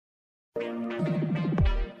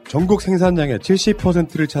전국 생산량의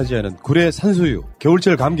 70%를 차지하는 굴의 산수유,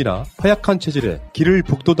 겨울철 감기나 허약한 체질에 기를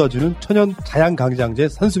북돋아주는 천연 자양강장제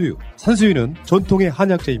산수유. 산수유는 전통의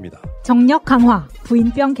한약재입니다. 정력 강화,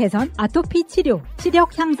 부인병 개선, 아토피 치료,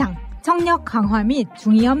 시력 향상, 청력 강화 및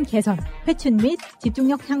중이염 개선, 회춘 및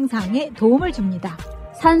집중력 향상에 도움을 줍니다.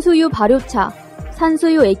 산수유 발효차,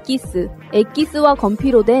 산수유 액기스와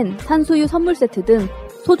건피로 된 산수유 선물 세트 등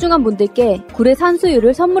소중한 분들께 굴의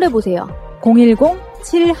산수유를 선물해보세요.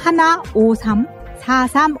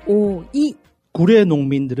 010-7153-4352 굴의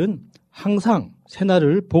농민들은 항상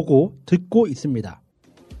새날을 보고 듣고 있습니다.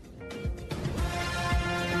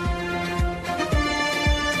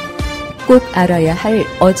 꼭 알아야 할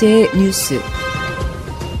어제의 뉴스.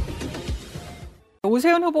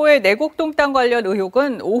 오세훈 후보의 내곡동 땅 관련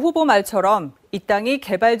의혹은 오 후보 말처럼 이 땅이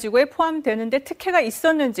개발지구에 포함되는데 특혜가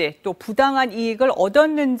있었는지 또 부당한 이익을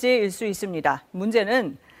얻었는지일 수 있습니다.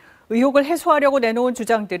 문제는 의혹을 해소하려고 내놓은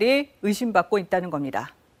주장들이 의심받고 있다는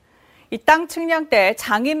겁니다. 이 땅 측량 때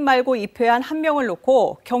장인 말고 입회한 한 명을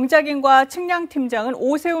놓고 경작인과 측량팀장은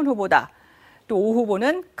오세훈 후보다. 또 오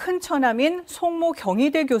후보는 큰 처남인 송모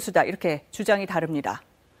경희대 교수다. 이렇게 주장이 다릅니다.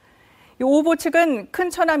 오 후보 측은 큰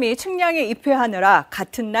처남이 측량에 입회하느라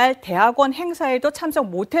같은 날 대학원 행사에도 참석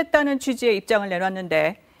못했다는 취지의 입장을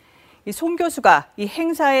내놨는데 이 송 교수가 이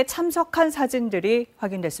행사에 참석한 사진들이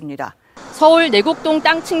확인됐습니다. 서울 내곡동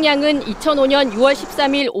땅 측량은 2005년 6월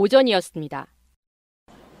 13일 오전이었습니다.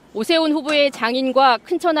 오세훈 후보의 장인과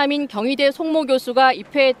큰처남인 경희대 송모 교수가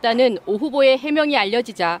입회했다는 오 후보의 해명이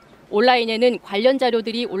알려지자 온라인에는 관련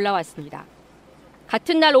자료들이 올라왔습니다.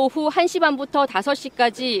 같은 날 오후 1시 반부터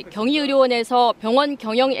 5시까지 경희의료원에서 병원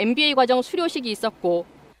경영 MBA 과정 수료식이 있었고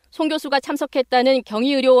송 교수가 참석했다는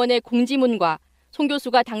경희의료원의 공지문과 송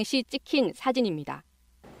교수가 당시 찍힌 사진입니다.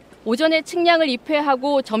 오전에 측량을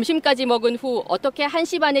입회하고 점심까지 먹은 후 어떻게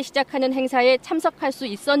 1시 반에 시작하는 행사에 참석할 수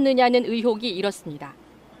있었느냐는 의혹이 일었습니다.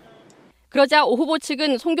 그러자 오 후보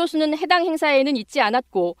측은 송 교수는 해당 행사에는 있지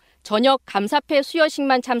않았고 저녁 감사패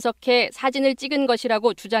수여식만 참석해 사진을 찍은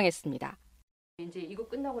것이라고 주장했습니다.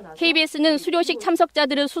 KBS는 수료식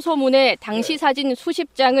참석자들을 수소문해 당시 사진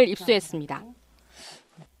수십 장을 입수했습니다.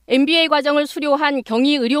 MBA 과정을 수료한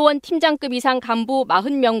경희의료원 팀장급 이상 간부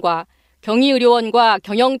 40명과 경희의료원과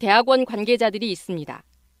경영대학원 관계자들이 있습니다.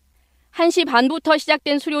 1시 반부터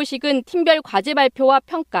시작된 수료식은 팀별 과제 발표와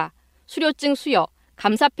평가, 수료증 수여,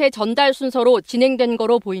 감사패 전달 순서로 진행된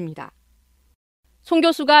거로 보입니다. 송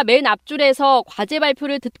교수가 맨 앞줄에서 과제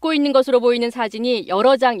발표를 듣고 있는 것으로 보이는 사진이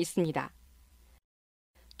여러 장 있습니다.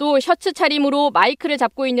 또 셔츠 차림으로 마이크를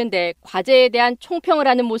잡고 있는데 과제에 대한 총평을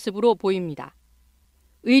하는 모습으로 보입니다.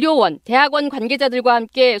 의료원, 대학원 관계자들과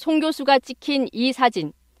함께 송 교수가 찍힌 이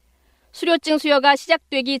사진, 수료증 수여가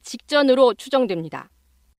시작되기 직전으로 추정됩니다.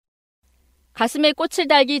 가슴에 꽃을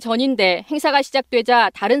달기 전인데 행사가 시작되자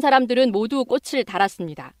다른 사람들은 모두 꽃을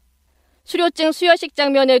달았습니다. 수료증 수여식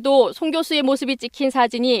장면에도 송 교수의 모습이 찍힌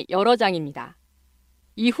사진이 여러 장입니다.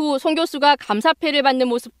 이후 송 교수가 감사패를 받는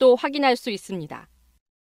모습도 확인할 수 있습니다.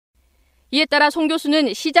 이에 따라 송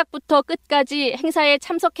교수는 시작부터 끝까지 행사에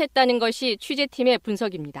참석했다는 것이 취재팀의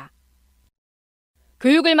분석입니다.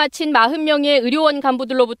 교육을 마친 40명의 의료원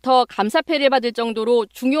간부들로부터 감사패를 받을 정도로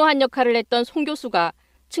중요한 역할을 했던 송 교수가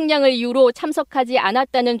측량을 이유로 참석하지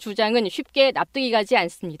않았다는 주장은 쉽게 납득이 가지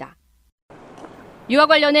않습니다. 이와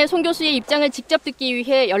관련해 송 교수의 입장을 직접 듣기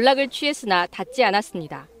위해 연락을 취했으나 닿지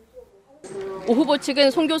않았습니다. 오 후보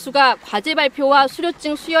측은 송 교수가 과제 발표와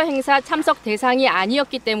수료증 수여 행사 참석 대상이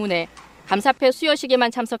아니었기 때문에 감사패 수여식에만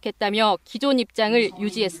참석했다며 기존 입장을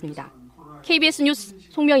유지했습니다. KBS 뉴스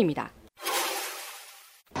송명입니다.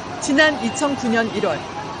 지난 2009년 1월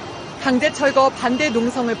강제 철거 반대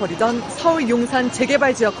농성을 벌이던 서울 용산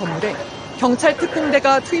재개발 지역 건물에 경찰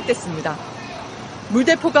특공대가 투입됐습니다.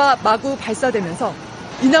 물대포가 마구 발사되면서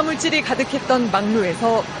인화물질이 가득했던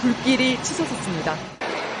막루에서 불길이 치솟았습니다.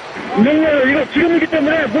 이거 지금이기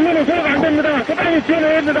때문에 물로는 소화가 안 됩니다. 소방이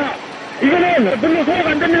지원해야 됩니다. 이거는 물로 소화가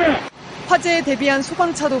안 됩니다. 화재에 대비한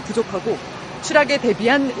소방차도 부족하고 추락에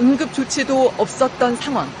대비한 응급 조치도 없었던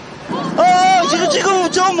상황. 지금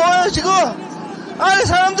저 뭐예요 지금? 안에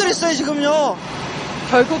사람들 있어요 지금요.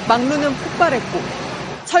 결국 막루는 폭발했고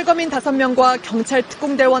철거민 5명과 경찰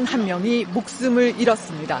특공대원 1명이 목숨을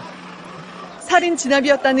잃었습니다. 살인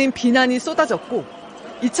진압이었다는 비난이 쏟아졌고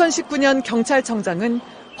 2019년 경찰청장은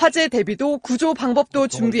화재 대비도 구조 방법도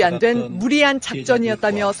준비 안 된 무리한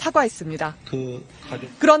작전이었다며 사과했습니다.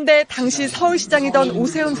 그런데 당시 서울시장이던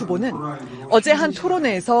오세훈 후보는 어제 한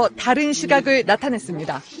토론회에서 다른 시각을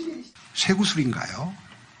나타냈습니다. 쇠구슬인가요?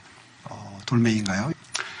 돌멩인가요?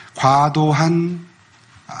 과도한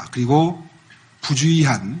그리고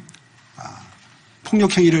부주의한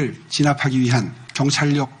폭력 행위를 진압하기 위한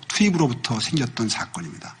경찰력 투입으로부터 생겼던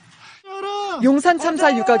사건입니다. 용산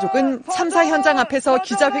참사 유가족은 참사 현장 앞에서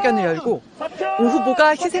기자회견을 열고 오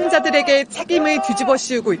후보가 희생자들에게 책임을 뒤집어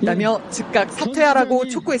씌우고 있다며 즉각 사퇴하라고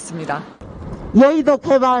촉구했습니다. 여의도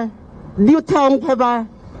개발, 뉴타운 개발,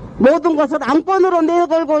 모든 것을 안건으로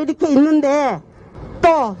내걸고 이렇게 있는데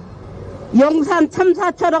또 용산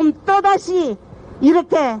참사처럼 또다시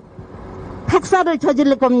이렇게 학살을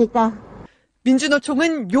저지를 겁니까?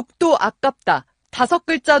 민주노총은 욕도 아깝다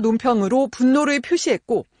 5글자 논평으로 분노를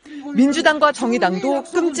표시했고 민주당과 정의당도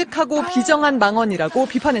끔찍하고 비정한 망언이라고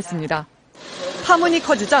비판했습니다. 파문이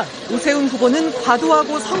커지자 오세훈 후보는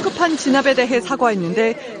과도하고 성급한 진압에 대해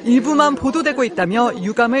사과했는데 일부만 보도되고 있다며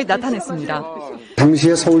유감을 나타냈습니다.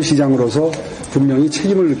 당시의 서울시장으로서 분명히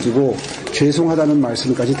책임을 느끼고 죄송하다는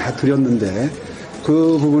말씀까지 다 드렸는데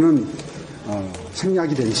그 부분은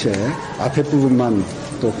생략이 된 채 앞에 부분만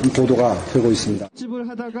또 보도가 되고 있습니다.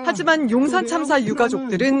 하지만 용산 참사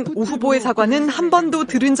유가족들은 오 후보의 사과는 한 번도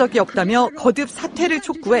들은 적이 없다며 거듭 사퇴를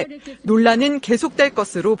촉구해 논란은 계속될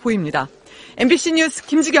것으로 보입니다. MBC 뉴스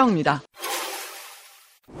김지경입니다.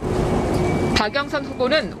 박영선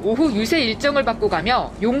후보는 오후 유세 일정을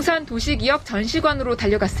바꿔가며 용산 도시기억 전시관으로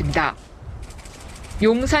달려갔습니다.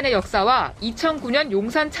 용산의 역사와 2009년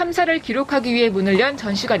용산 참사를 기록하기 위해 문을 연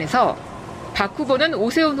전시관에서 박 후보는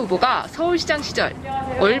오세훈 후보가 서울시장 시절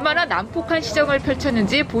얼마나 난폭한 시정을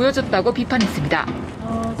펼쳤는지 보여줬다고 비판했습니다.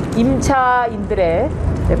 임차인들의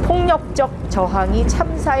폭력적 저항이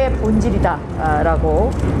참사의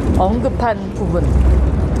본질이다라고 언급한 부분,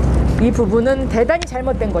 이 부분은 대단히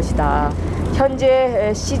잘못된 것이다.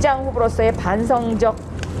 현재 시장 후보로서의 반성적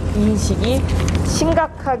인식이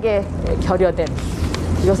심각하게 결여된,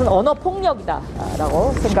 이것은 언어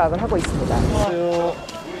폭력이다라고 생각을 하고 있습니다.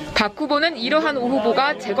 박 후보는 이러한 오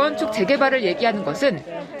후보가 재건축 재개발을 얘기하는 것은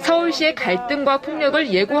서울시의 갈등과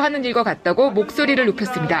폭력을 예고하는 일과 같다고 목소리를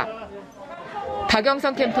높였습니다.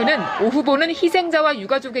 박영선 캠프는 오 후보는 희생자와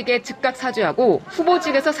유가족에게 즉각 사죄하고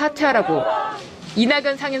후보직에서 사퇴하라고,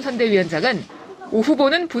 이낙연 상임선대위원장은 오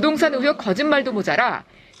후보는 부동산 의혹 거짓말도 모자라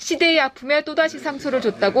시대의 아픔에 또다시 상처를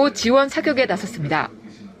줬다고 지원 사격에 나섰습니다.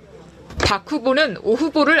 박 후보는 오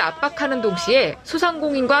후보를 압박하는 동시에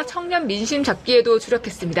소상공인과 청년 민심 잡기에도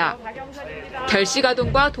주력했습니다.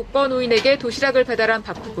 결시가동과 독거노인에게 도시락을 배달한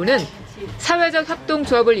박 후보는 사회적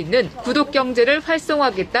협동조합을 잇는 구독경제를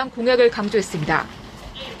활성화하겠다는 공약을 강조했습니다.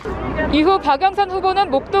 이후 박영선 후보는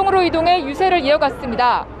목동으로 이동해 유세를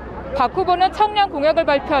이어갔습니다. 박 후보는 청년 공약을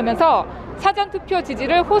발표하면서 사전투표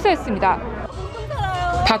지지를 호소했습니다.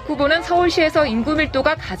 박 후보는 서울시에서 인구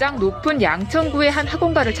밀도가 가장 높은 양천구의 한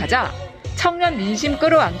학원가를 찾아 청년 민심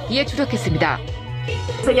끌어안기에 주력했습니다.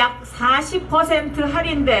 약 40%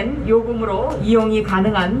 할인된 요금으로 이용이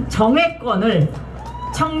가능한 정액권을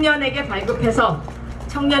청년에게 발급해서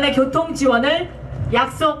청년의 교통 지원을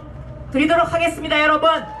약속드리도록 하겠습니다. 여러분,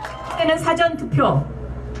 때는 사전투표,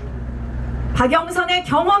 박영선의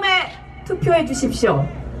경험에 투표해 주십시오.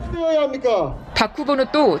 박 후보는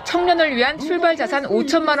또 청년을 위한 출발 자산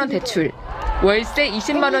 5천만 원 대출, 월세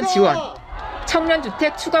 20만 원 지원,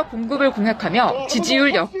 청년주택 추가 공급을 공약하며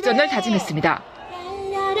지지율 역전을 다짐했습니다.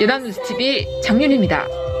 연합뉴스TV 장윤희입니다.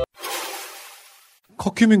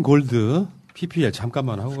 커큐민 골드 PPL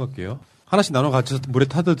잠깐만 하고 갈게요. 하나씩 나눠 같이 물에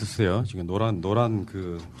타다 드세요. 지금 노란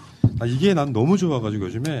이게 난 너무 좋아가지고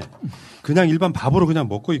요즘에 그냥 일반 밥으로 그냥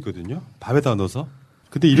먹고 있거든요. 밥에다 넣어서.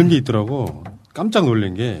 근데 이런 게 있더라고. 깜짝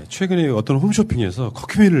놀란 게 최근에 어떤 홈쇼핑에서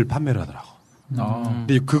커큐민을 판매를 하더라고.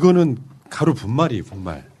 근데 그거는 가루 분말이에요,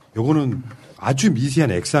 분말. 요거는 아주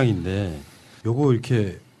미세한 액상인데 요거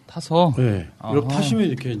이렇게 타서 네. 이렇게 타시면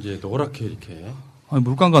이렇게 이제 노랗게 이렇게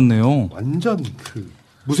물감 같네요. 완전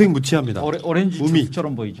무색무취합니다. 오렌지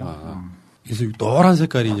주스처럼 보이죠. 그래서 노란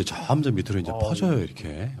색깔이 이제 점점 밑으로 이제 퍼져요,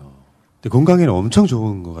 이렇게. 근데 건강에는 엄청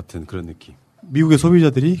좋은 것 같은 그런 느낌. 미국의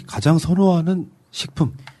소비자들이 가장 선호하는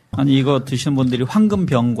식품. 아니 이거 드시는 분들이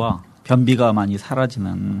황금병과 변비가 많이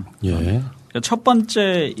사라지는. 예. 첫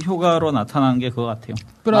번째 효과로 나타난 게 그거 같아요.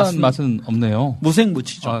 특별한 맛은 없네요.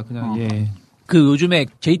 무색무취죠. 그냥 예. 그 요즘에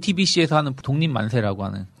JTBC에서 하는 독립만세라고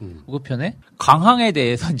하는 그거 편에 강황에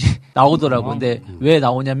대해서 이제 나오더라고. 근데 왜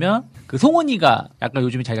나오냐면 그 송은이가 약간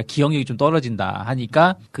요즘에 자기가 기억력이 좀 떨어진다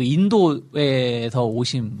하니까 그 인도에서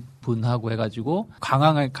오신 분하고 해가지고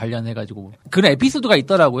강황을 관련해가지고 그런 에피소드가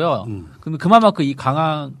있더라고요. 근데 그만큼 이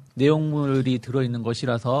강황 내용물이 들어있는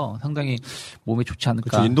것이라서 상당히 몸에 좋지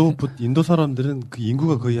않을까. 그렇죠. 인도 사람들은 그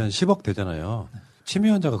인구가 거의 한 10억 되잖아요. 치매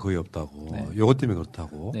환자가 거의 없다고. 네. 요것 때문에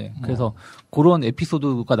그렇다고. 네. 그래서 그런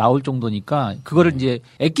에피소드가 나올 정도니까 그거를 이제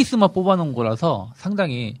엑기스만 뽑아놓은 거라서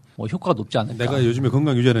상당히 뭐 효과가 높지 않을까. 내가 요즘에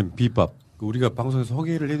건강 유지하는 비법. 우리가 방송에서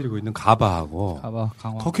소개를 해드리고 있는 가바하고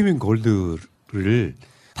강화. 커큐민 골드를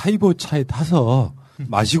타이보 차에 타서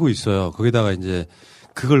마시고 있어요. 거기다가 이제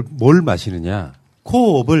그걸 뭘 마시느냐?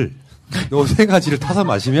 코옵을 요 세 가지를 타서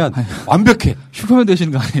마시면 완벽해. 슈퍼맨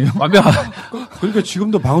되시는 거 아니에요? 그러니까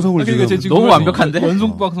지금도 방송을 그러니까 지금 너무 완벽한데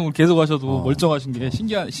연속 방송을 계속 하셔도 멀쩡하신 게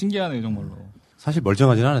신기하네요 정말로. 사실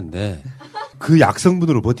멀쩡하진 않은데 그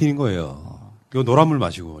약성분으로 버티는 거예요. 요 노란물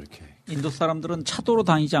마시고 이렇게. 인도 사람들은 차도로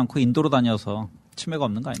다니지 않고 인도로 다녀서 치매가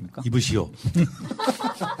없는 거 아닙니까? 입으시오.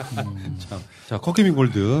 자, 커큐민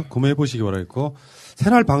골드 구매해 보시기 바라겠고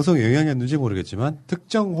새날 방송에 영향이었는지 모르겠지만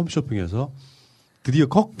특정 홈쇼핑에서 드디어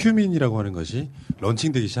커큐민이라고 하는 것이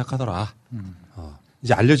런칭되기 시작하더라.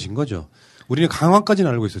 이제 알려진 거죠. 우리는 강황까지는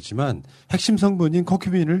알고 있었지만 핵심 성분인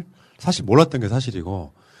커큐민을 사실 몰랐던 게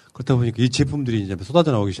사실이고 그렇다 보니까 이 제품들이 이제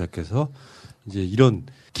쏟아져 나오기 시작해서 이제 이런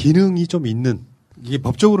기능이 좀 있는 이게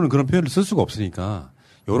법적으로는 그런 표현을 쓸 수가 없으니까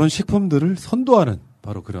이런 식품들을 선도하는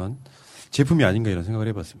바로 그런 제품이 아닌가 이런 생각을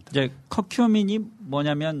해봤습니다. 이제 커큐민이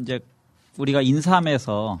뭐냐면 이제 우리가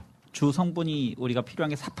인삼에서 주 성분이 우리가 필요한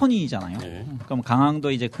게 사포닌이잖아요. 네. 그럼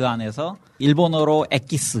강황도 이제 그 안에서 일본어로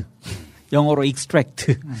엑기스, 영어로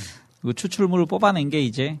익스트랙트 그 추출물을 뽑아낸 게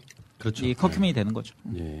이제 그렇죠. 이 커큐민이 되는 거죠.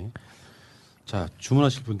 예. 자,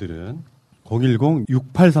 주문하실 분들은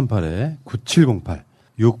 010-6838-9708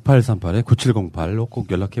 6838-9708로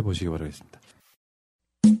꼭 연락해 보시기 바라겠습니다.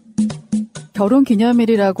 결혼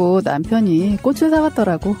기념일이라고 남편이 꽃을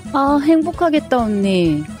사왔더라고. 아, 행복하겠다,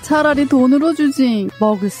 언니. 차라리 돈으로 주지.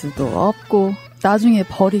 먹을 수도 없고 나중에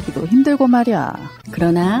버리기도 힘들고 말이야.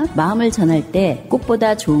 그러나 마음을 전할 때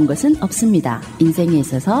꽃보다 좋은 것은 없습니다. 인생에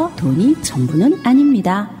있어서 돈이 전부는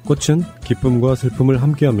아닙니다. 꽃은 기쁨과 슬픔을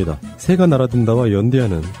함께합니다. 새가 날아든다와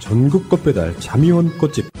연대하는 전국 꽃배달 자미원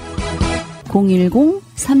꽃집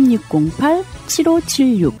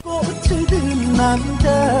 010-3608-7576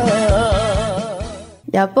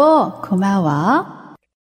 여보 고마워.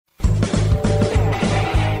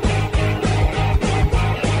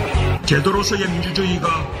 제도로서의 민주주의가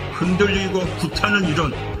흔들리고 구타는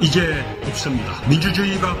일은 이제 없습니다.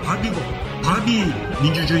 민주주의가 밥이고 밥이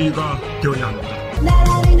민주주의가 되어야 합니다.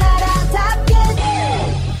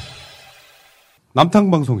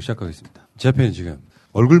 남탕방송 시작하겠습니다. 제 앞에는 지금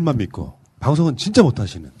얼굴만 믿고 방송은 진짜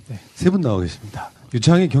못하시는 세 분 나와 계십니다.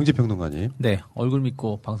 유창희 경제평론가님. 네, 얼굴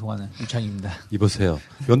믿고 방송하는 유창희입니다. 이보세요.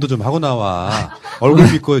 면도 좀 하고 나와. 얼굴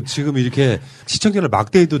믿고 지금 이렇게 시청자를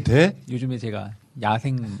막대해도 돼? 요즘에 제가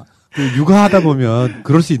야생 그 육아하다 보면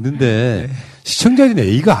그럴 수 있는데 시청자들은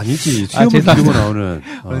A가 아니지. 수염을 기르고 나오는.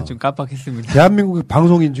 오늘 좀 깜빡했습니다. 대한민국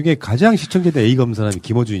방송인 중에 가장 시청자들 A가 없는 사람이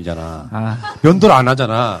김어준이잖아. 면도를 안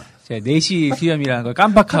하잖아. 제가 4시 수염이라는 걸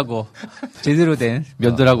깜빡하고 제대로 된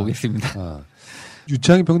면도를 하고 오겠습니다.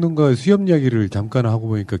 유창희 평론가의 수염 이야기를 잠깐 하고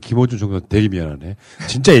보니까 김어준 정도 되게 미안하네.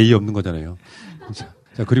 진짜 A 없는 거잖아요.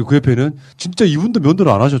 자, 그리고 그 옆에는 진짜 이분도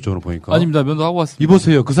면도를 안 하셨죠, 오늘 보니까. 아닙니다. 면도하고 왔습니다.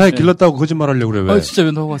 이보세요. 그 사이 길렀다고 거짓말 하려고 그래, 왜? 진짜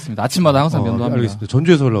면도하고 왔습니다. 아침마다 항상 면도합니다. 알겠습니다.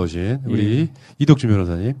 전주에서 올라오신 우리 이덕준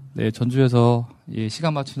변호사님. 네, 전주에서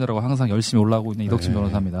시간 맞추느라고 항상 열심히 올라오고 있는 이덕준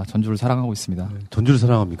변호사입니다. 전주를 사랑하고 있습니다. 전주를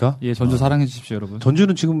사랑합니까? 예, 전주 사랑해 주십시오, 여러분.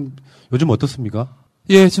 전주는 지금 요즘 어떻습니까?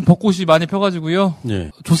 예, 지금 벚꽃이 많이 펴가지고요.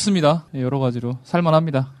 예. 좋습니다. 예, 여러 가지로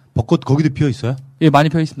살만합니다. 벚꽃 거기도 피어 있어요? 예, 많이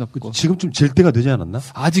펴 있습니다. 벚꽃. 지금쯤 질 때가 되지 않았나?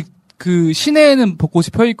 아직 그 시내에는 벚꽃이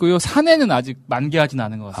펴 있고요. 산에는 아직 만개하지는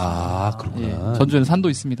않은 것 같습니다. 아, 그렇구나. 예, 전주에는 산도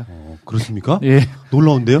있습니다. 그렇습니까? 예.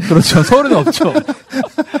 놀라운데요? 그렇죠. 서울에는 없죠.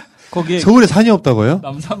 거기에 서울에 산이 없다고요?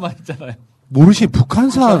 남산만 있잖아요. 모르시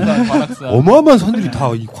북한산. 관악산. 어마어마한 산들이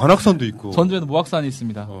다 이 관악산도 있고. 전주에는 모악산이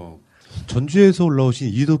있습니다. 전주에서 올라오신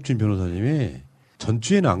이덕준 변호사님이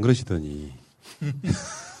전주에는 안 그러시더니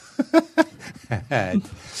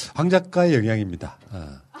황 작가의 영향입니다.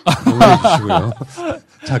 오해해 주시고요.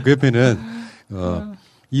 자, 그 옆에는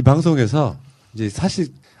이 방송에서 이제 사실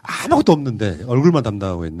아무것도 없는데 얼굴만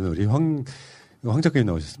담당하고 있는 우리 황 작가님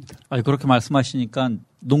나오셨습니다. 아니, 그렇게 말씀하시니까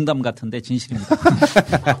농담 같은데 진실입니다.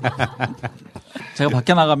 제가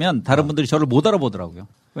밖에 나가면 다른 분들이 저를 못 알아보더라고요.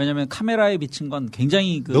 왜냐하면 카메라에 비친 건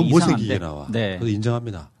굉장히 너무 이상한데. 못생기게 나와. 네. 저도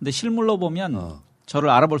인정합니다. 근데 실물로 보면 저를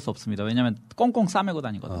알아볼 수 없습니다. 왜냐하면 꽁꽁 싸매고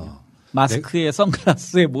다니거든요. 마스크에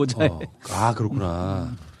선글라스에 모자에. 아,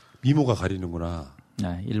 그렇구나. 미모가 가리는구나.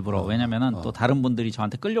 네, 일부러. 왜냐면은 또 다른 분들이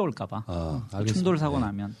저한테 끌려올까봐. 충돌 사고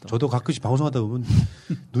나면 또. 저도 가끔씩 방송하다 보면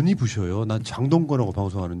눈이 부셔요. 난 장동건하고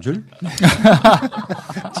방송하는 줄.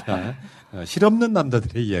 자, 실없는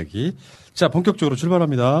남자들의 이야기. 자, 본격적으로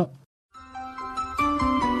출발합니다.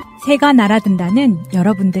 새가 날아든다는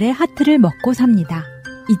여러분들의 하트를 먹고 삽니다.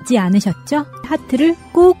 잊지 않으셨죠? 하트를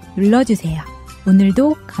꾹 눌러주세요.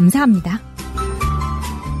 오늘도 감사합니다.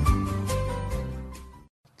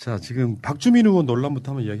 자, 지금 박주민 의원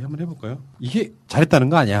논란부터 한번 이야기 한번 해볼까요? 이게 잘했다는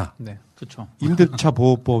거 아니야? 네, 그렇죠. 임대차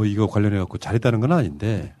보호법 이거 관련해갖고 잘했다는 건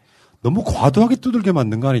아닌데 너무 과도하게 두들겨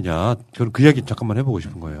맞는 거 아니냐? 저는 그 이야기 잠깐만 해보고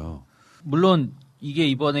싶은 거예요. 물론 이게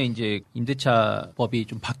이번에 이제 임대차 법이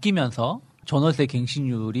좀 바뀌면서 전월세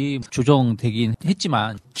갱신율이 조정되긴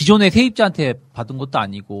했지만 기존의 세입자한테 받은 것도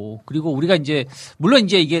아니고 그리고 우리가 이제 물론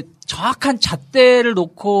이제 이게 정확한 잣대를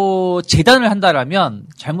놓고 재단을 한다라면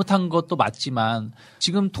잘못한 것도 맞지만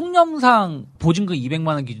지금 통념상 보증금 200만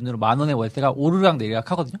원 기준으로 만 원의 월세가 오르락 내리락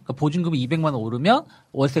하거든요. 그러니까 보증금이 200만 원 오르면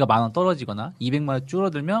월세가 만 원 떨어지거나 200만 원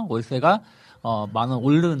줄어들면 월세가 만 원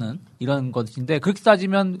오르는 이런 것인데 그렇게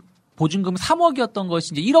따지면 보증금이 3억이었던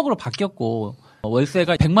것이 이제 1억으로 바뀌었고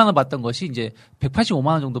월세가 100만 원 받던 것이 이제 185만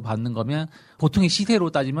원 정도 받는 거면 보통의 시세로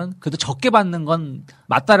따지면 그래도 적게 받는 건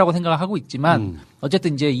맞다라고 생각을 하고 있지만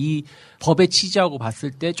어쨌든 이제 이 법의 취지하고 봤을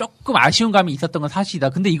때 조금 아쉬운 감이 있었던 건 사실이다.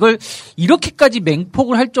 근데 이걸 이렇게까지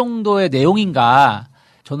맹폭을 할 정도의 내용인가?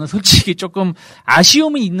 저는 솔직히 조금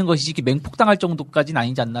아쉬움이 있는 것이지 이렇게 맹폭당할 정도까지는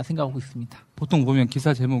아니지 않나 생각하고 있습니다. 보통 보면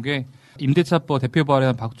기사 제목에 임대차법 대표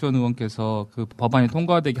발의한 박주원 의원께서 그 법안이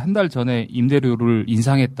통과되기 한 달 전에 임대료를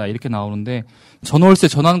인상했다 이렇게 나오는데 전월세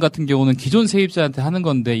전환 같은 경우는 기존 세입자한테 하는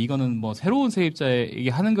건데 이거는 뭐 새로운 세입자에게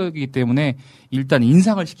하는 거기 때문에 일단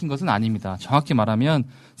인상을 시킨 것은 아닙니다. 정확히 말하면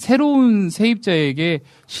새로운 세입자에게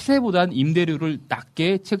시세보단 임대료를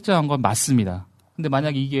낮게 책정한 건 맞습니다. 근데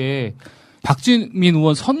만약 이게 박주민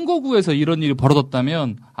의원 선거구에서 이런 일이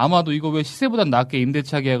벌어졌다면 아마도 이거 왜 시세보다 낮게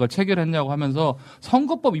임대차 계약을 체결했냐고 하면서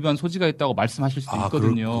선거법 위반 소지가 있다고 말씀하실 수도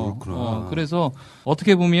있거든요. 그래서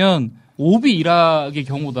어떻게 보면 오비 일학의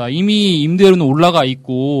경우다. 이미 임대료는 올라가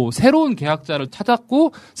있고 새로운 계약자를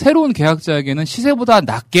찾았고 새로운 계약자에게는 시세보다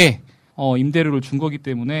낮게 임대료를 준 거기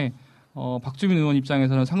때문에 박주민 의원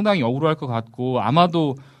입장에서는 상당히 억울할 것 같고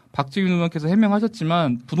아마도 박주민 의원께서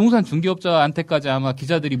해명하셨지만 부동산 중개업자한테까지 아마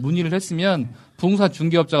기자들이 문의를 했으면 부동산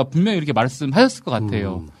중개업자가 분명히 이렇게 말씀하셨을 것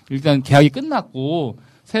같아요. 일단 계약이 끝났고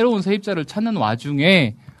새로운 세입자를 찾는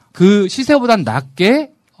와중에 그 시세보단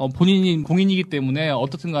낮게 본인이 공인이기 때문에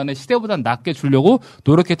어떻든 간에 시세보단 낮게 주려고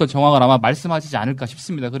노력했던 정황을 아마 말씀하시지 않을까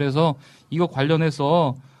싶습니다. 그래서 이거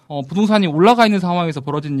관련해서 부동산이 올라가 있는 상황에서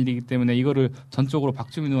벌어진 일이기 때문에 이거를 전적으로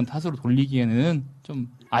박주민 의원 탓으로 돌리기에는 좀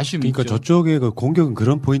아쉬움이 그러니까 있죠. 저쪽의 그 공격은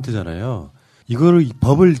그런 포인트잖아요. 이거를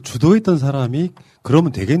법을 주도했던 사람이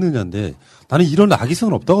그러면 되겠느냐인데 나는 이런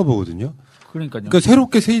악의성은 없다고 보거든요. 그러니까요. 그러니까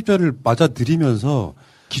새롭게 세입자를 맞아들이면서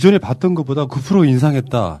기존에 받던 것보다 9%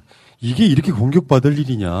 인상했다. 이게 이렇게 공격받을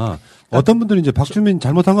일이냐. 어떤 분들은 이제 박주민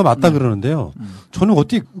잘못한 거 맞다 그러는데요. 저는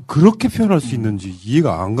어떻게 그렇게 표현할 수 있는지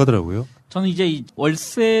이해가 안 가더라고요. 저는 이제 이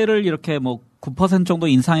월세를 이렇게 뭐 9% 정도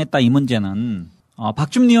인상했다 이 문제는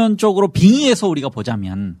박주민 의원 쪽으로 빙의해서 우리가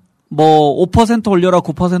보자면 뭐 5% 올려라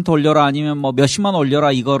 9% 올려라 아니면 뭐 몇십만 원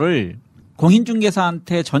올려라 이거를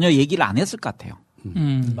공인중개사한테 전혀 얘기를 안 했을 것 같아요.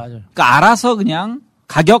 맞아요. 그러니까 알아서 그냥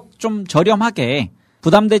가격 좀 저렴하게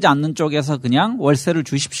부담되지 않는 쪽에서 그냥 월세를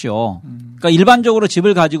주십시오. 그러니까 일반적으로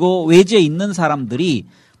집을 가지고 외지에 있는 사람들이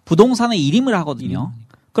부동산에 일임을 하거든요.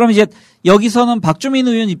 그럼 이제 여기서는 박주민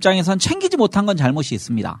의원 입장에선 챙기지 못한 건 잘못이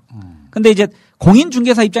있습니다. 근데 이제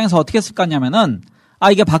공인중개사 입장에서 어떻게 했을 거냐면은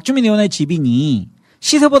이게 박주민 의원의 집이니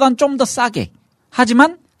시세보단 좀 더 싸게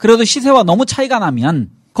하지만 그래도 시세와 너무 차이가 나면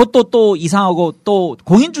그것도 또 이상하고 또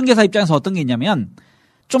공인중개사 입장에서 어떤 게 있냐면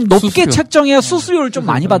좀 높게 수수료. 책정해야 수수료를 좀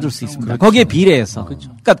많이 받을 수 있습니다. 그렇죠. 거기에 비례해서.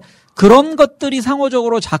 그러니까 그런 것들이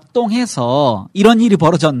상호적으로 작동해서 이런 일이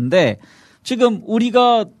벌어졌는데 지금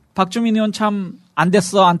우리가 박주민 의원 참 안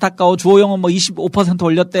됐어 안타까워 주호영은 뭐 25%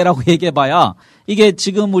 올렸대라고 얘기해봐야 이게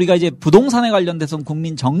지금 우리가 이제 부동산에 관련돼서는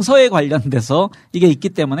국민 정서에 관련돼서 이게 있기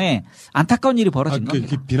때문에 안타까운 일이 벌어진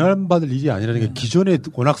겁니다. 비난받을 일이 아니라니까 기존에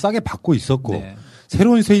워낙 싸게 받고 있었고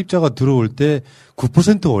새로운 세입자가 들어올 때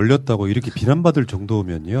 9% 올렸다고 이렇게 비난받을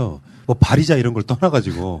정도면요. 뭐 발이자 이런 걸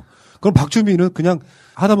떠나가지고 그럼 박주민은 그냥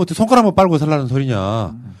하다못해 손가락만 빨고 살라는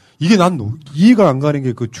소리냐. 이게 난 이해가 안 가는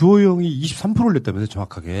게 그 주호영이 23% 올렸다면서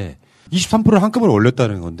정확하게. 23%를 한꺼번에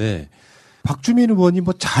올렸다는 건데 박주민 의원이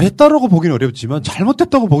뭐 잘했다라고 보기는 어렵지만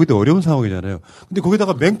잘못했다고 보기도 어려운 상황이잖아요. 근데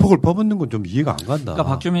거기다가 맹폭을 퍼붓는 건 좀 이해가 안 간다. 그러니까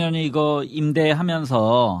박주민 의원이 이거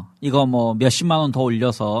임대하면서 이거 뭐 몇십만 원 더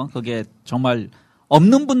올려서 그게 정말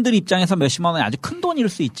없는 분들 입장에서 몇십만 원이 아주 큰 돈일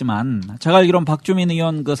수 있지만 제가 알기로는 박주민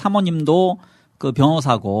의원 그 사모님도 그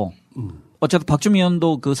변호사고 어쨌든 박주민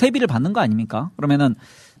의원도 그 세비를 받는 거 아닙니까? 그러면은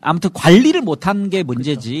아무튼 관리를 못한 게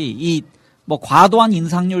문제지 이 뭐 과도한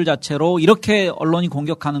인상률 자체로 이렇게 언론이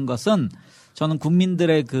공격하는 것은 저는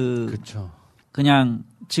국민들의 그냥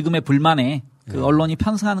지금의 불만에 그 언론이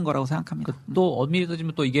편승하는 거라고 생각합니다. 또 엄밀히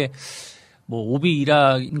따지면 또 이게 뭐 오비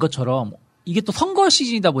일학인 것처럼 이게 또 선거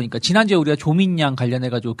시즌이다 보니까 지난주에 우리가 조민양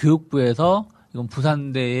관련해가지고 교육부에서 이건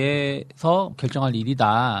부산대에서 결정할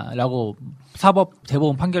일이다라고 사법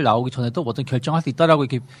대법원 판결 나오기 전에도 어떤 결정할 수 있다라고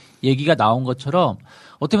이렇게 얘기가 나온 것처럼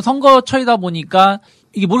어떻게 보면 선거철이다 보니까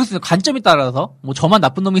이게 모르겠어요. 관점에 따라서 뭐 저만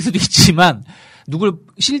나쁜 놈일 수도 있지만 누굴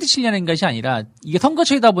실드 치려는 것이 아니라 이게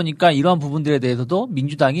선거철이다 보니까 이러한 부분들에 대해서도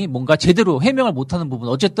민주당이 뭔가 제대로 해명을 못하는 부분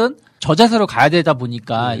어쨌든 저자세로 가야 되다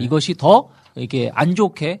보니까 이것이 더 이렇게 안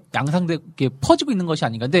좋게 양상되게 퍼지고 있는 것이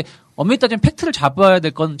아닌가. 근데 엄밀히 따지면 팩트를 잡아야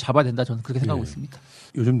될 건 잡아야 된다. 저는 그렇게 생각하고 있습니다.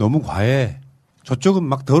 요즘 너무 과해. 저쪽은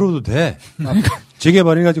막 덜어도 돼.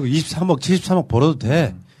 재개발해가지고 23억, 73억 벌어도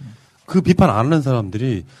돼. 그 비판 안 하는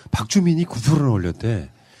사람들이 박주민이 9%를 올렸대.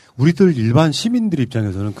 우리들 일반 시민들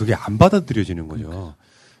입장에서는 그게 안 받아들여지는 거죠.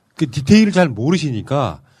 그 디테일을 잘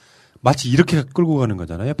모르시니까 마치 이렇게 끌고 가는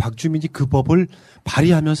거잖아요. 박주민이 그 법을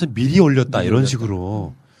발의하면서 미리 올렸다 이런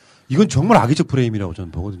식으로. 이건 정말 악의적 프레임이라고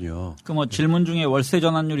저는 보거든요. 그 뭐 질문 중에 월세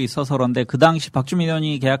전환율이 있어서 그런데 그 당시 박주민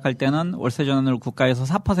의원이 계약할 때는 월세 전환율 국가에서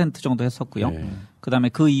 4% 정도 했었고요. 그다음에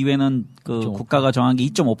그 이외는 그 국가가 정한 게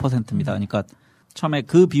 2.5%입니다. 그러니까 처음에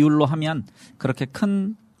그 비율로 하면 그렇게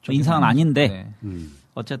큰 인상은 아닌데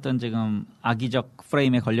어쨌든 지금 악의적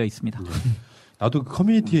프레임에 걸려 있습니다. 나도 그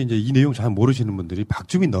커뮤니티에 이제 이 내용 잘 모르시는 분들이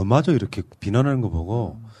박주민 너마저 이렇게 비난하는 거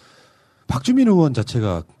보고 박주민 의원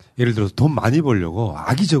자체가 예를 들어서 돈 많이 벌려고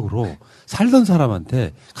악의적으로 살던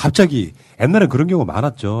사람한테 갑자기 옛날에 그런 경우가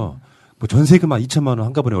많았죠. 뭐 전세금만 2천만 원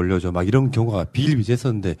한꺼번에 올려줘 막 이런 경우가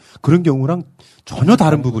비일비재했었는데 그런 경우랑 전혀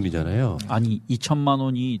다른 부분이잖아요. 아니 2천만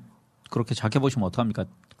원이 그렇게 작게 보시면 어떡합니까?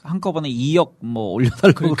 한꺼번에 2억 뭐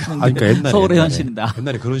올려달라고 그러니까 옛날에, 서울의 현실입니다.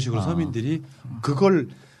 옛날에 그런 식으로 서민들이 그걸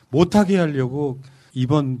못하게 하려고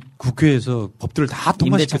이번 국회에서 법들을 다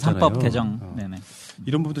통과시켰잖아요. 임대차 3법 개정. 네네.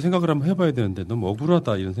 이런 부분도 생각을 한번 해봐야 되는데 너무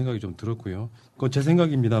억울하다 이런 생각이 좀 들었고요. 그건 제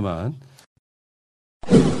생각입니다만.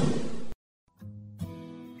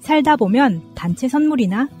 살다 보면 단체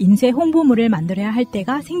선물이나 인쇄 홍보물을 만들어야 할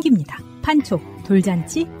때가 생깁니다. 판촉,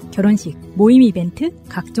 돌잔치, 결혼식, 모임 이벤트,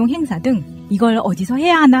 각종 행사 등 이걸 어디서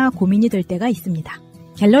해야 하나 고민이 될 때가 있습니다.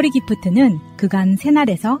 갤러리 기프트는 그간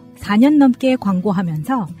새날에서 4년 넘게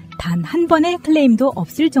광고하면서 단 한 번의 클레임도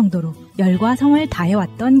없을 정도로 열과 성을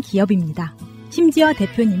다해왔던 기업입니다. 심지어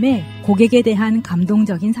대표님의 고객에 대한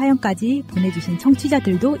감동적인 사연까지 보내주신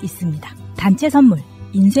청취자들도 있습니다. 단체 선물,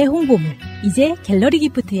 인쇄 홍보물, 이제 갤러리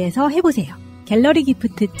기프트에서 해보세요.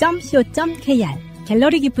 갤러리기프트.co.kr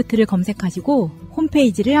갤러리 기프트를 검색하시고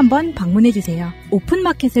홈페이지를 한번 방문해주세요.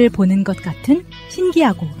 오픈마켓을 보는 것 같은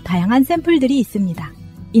신기하고 다양한 샘플들이 있습니다.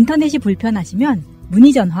 인터넷이 불편하시면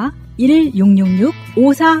문의전화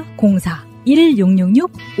 1666-5404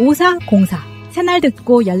 1666-5404 새날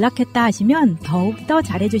듣고 연락했다 하시면 더욱더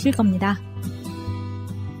잘해주실 겁니다.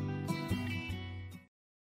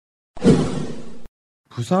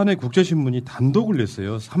 부산의 국제신문이 단독을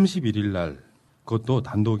냈어요. 31일 날. 그것도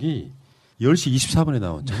단독이 10시 24분에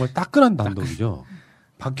나온 정말 따끈한 단독이죠.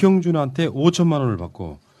 박형준한테 5천만 원을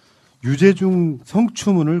받고 유재중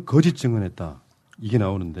성추문을 거짓 증언했다. 이게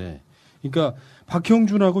나오는데 그러니까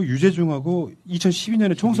박형준하고 유재중하고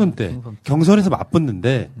 2012년에 총선 때 경선에서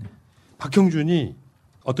맞붙는데 박형준이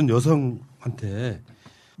어떤 여성한테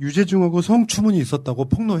유재중하고 성추문이 있었다고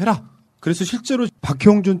폭로해라. 그래서 실제로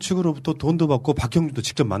박형준 측으로부터 돈도 받고 박형준도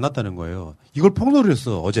직접 만났다는 거예요. 이걸 폭로를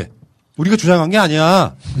했어 어제. 우리가 주장한 게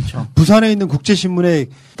아니야. 그렇죠. 부산에 있는 국제신문에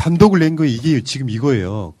단독을 낸 거 이게 지금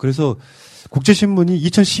이거예요. 그래서 국제신문이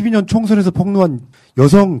 2012년 총선에서 폭로한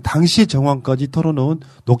여성 당시의 정황까지 털어놓은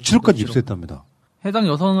녹취록까지 입수했답니다. 해당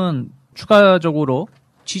여성은 추가적으로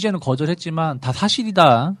취재는 거절했지만 다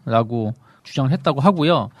사실이다라고 주장을 했다고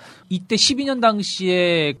하고요. 이때 12년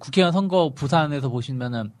당시에 국회의원 선거 부산에서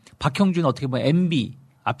보시면은 박형준 어떻게 보면 MB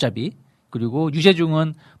앞잡이 그리고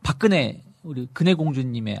유재중은 박근혜 우리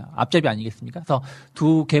근혜공주님의 앞잡이 아니겠습니까? 그래서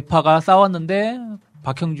두 계파가 싸웠는데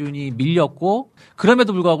박형준이 밀렸고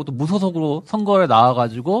그럼에도 불구하고 또 무소속으로 선거에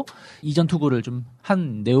나와가지고 이전 투구를 좀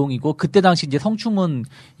한 내용이고 그때 당시 이제 성추문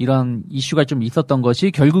이런 이슈가 좀 있었던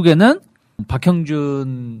것이 결국에는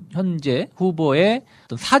박형준 현재 후보의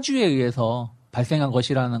어떤 사주에 의해서 발생한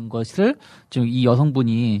것이라는 것을 지금 이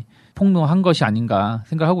여성분이 폭로한 것이 아닌가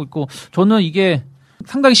생각하고 있고 저는 이게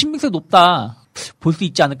상당히 신빙성이 높다 볼 수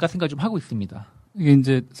있지 않을까 생각 좀 하고 있습니다. 이게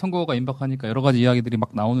이제 선거가 임박하니까 여러 가지 이야기들이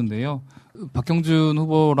막 나오는데요. 박형준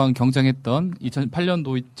후보랑 경쟁했던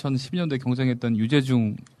 2008년도, 2012년도에 경쟁했던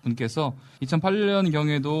유재중 분께서 2008년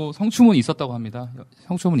경에도 성추문이 있었다고 합니다.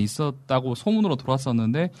 성추문이 있었다고 소문으로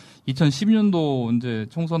돌았었는데 2012년도 이제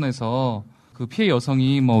총선에서 그 피해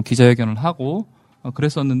여성이 뭐 기자회견을 하고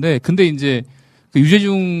그랬었는데 근데 이제 그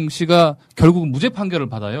유재중 씨가 결국 무죄 판결을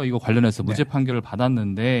받아요. 이거 관련해서 무죄 판결을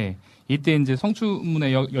받았는데 이때 이제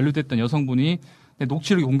성추문에 연루됐던 여성분이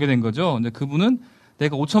녹취록이 공개된 거죠. 근데 그분은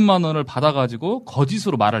내가 5천만 원을 받아가지고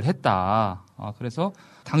거짓으로 말을 했다. 그래서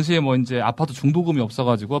당시에 뭐 이제 아파트 중도금이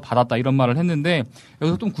없어가지고 받았다 이런 말을 했는데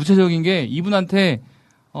여기서 좀 구체적인 게 이분한테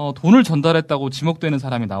돈을 전달했다고 지목되는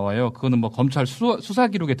사람이 나와요. 그거는 뭐 검찰 수사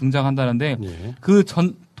기록에 등장한다는데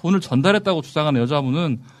돈을 전달했다고 주장하는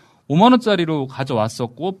여자분은 5만 원짜리로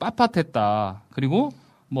가져왔었고 빳빳했다. 그리고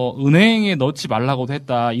뭐 은행에 넣지 말라고도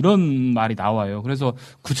했다. 이런 말이 나와요. 그래서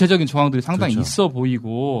구체적인 정황들이 상당히 그렇죠. 있어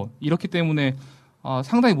보이고 이렇기 때문에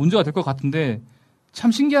상당히 문제가 될 것 같은데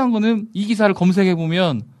참 신기한 거는 이 기사를 검색해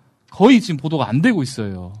보면 거의 지금 보도가 안 되고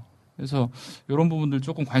있어요. 그래서 이런 부분들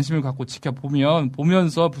조금 관심을 갖고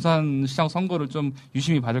보면서 부산시장 선거를 좀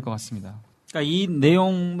유심히 봐야 될 것 같습니다. 그러니까 이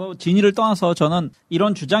내용 뭐 진위를 떠나서 저는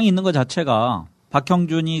이런 주장이 있는 것 자체가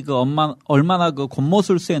박형준이 얼마나 그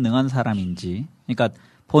곤모술수에 능한 사람인지, 그러니까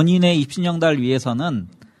본인의 입신영달을 위해서는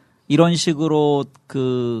이런 식으로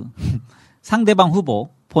그 상대방 후보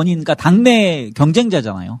본인과 당내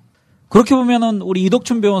경쟁자잖아요. 그렇게 보면은 우리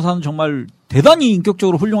이덕춘 변호사는 정말 대단히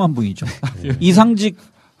인격적으로 훌륭한 분이죠. 이상직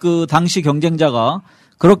그 당시 경쟁자가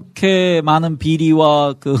그렇게 많은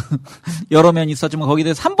비리와 그 여러 면이 있었지만 거기에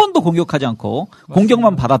대해서 한 번도 공격하지 않고 맞습니다.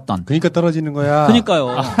 공격만 받았던. 그러니까 떨어지는 거야.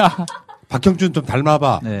 그러니까요. 박형준 좀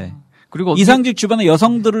닮아봐. 네. 그리고 이상직 주변의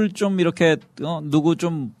여성들을 좀 이렇게 누구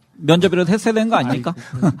좀 면접이라도 했어야 되는 거 아닙니까?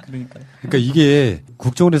 그러니까 이게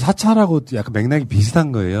국정원의 사찰하고 약간 맥락이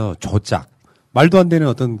비슷한 거예요. 조작. 말도 안 되는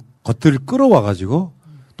어떤 것들을 끌어와가지고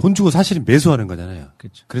돈 주고 사실은 매수하는 거잖아요.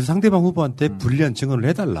 그렇죠. 그래서 상대방 후보한테 불리한 증언을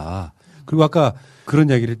해달라. 그리고 아까 그런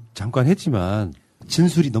이야기를 잠깐 했지만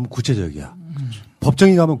진술이 너무 구체적이야.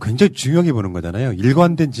 법정에 가면 굉장히 중요하게 보는 거잖아요.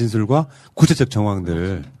 일관된 진술과 구체적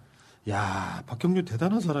정황들. 야, 박형준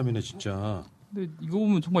대단한 사람이네 진짜. 근데 이거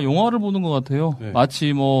보면 정말 영화를 보는 것 같아요. 네.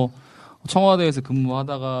 마치 뭐 청와대에서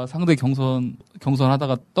근무하다가 상대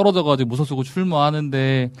경선하다가 떨어져가지고 무소속으로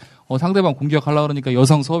출마하는데 상대방 공격하려고 그러니까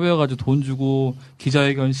여성 섭외해가지고 돈 주고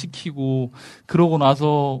기자회견 시키고 그러고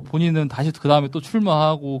나서 본인은 다시 그 다음에 또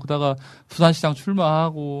출마하고 그러다가 부산시장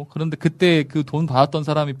출마하고 그런데 그때 그 돈 받았던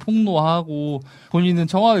사람이 폭로하고 본인은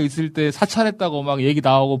청와대에 있을 때 사찰했다고 막 얘기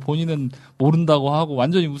나오고 본인은 모른다고 하고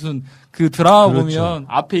완전히 무슨 그 드라마 그렇죠. 보면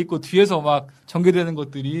앞에 있고 뒤에서 막 전개되는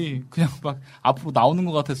것들이 그냥 막 앞으로 나오는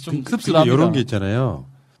것 같아서 좀 씁쓸합니다. 이런 게 있잖아요.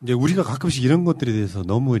 이제 우리가 가끔씩 이런 것들에 대해서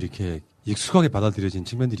너무 이렇게 익숙하게 받아들여진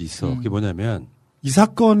측면들이 있어. 그게 뭐냐면 이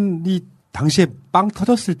사건이 당시에 빵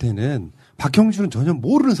터졌을 때는 박형준은 전혀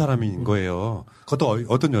모르는 사람인 거예요. 그것도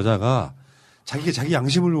어떤 여자가 자기가 자기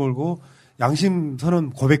양심을 걸고 양심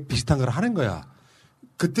선언 고백 비슷한 걸 하는 거야.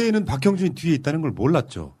 그때는 박형준이 뒤에 있다는 걸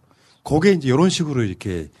몰랐죠. 거기에 이제 이런 식으로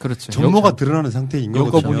이렇게 그렇죠. 전모가 드러나는 상태인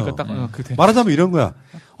거거든요. 보니까 딱 말하자면 이런 거야.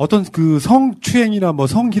 어떤 그 성추행이나 뭐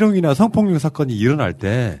성희롱이나 성폭력 사건이 일어날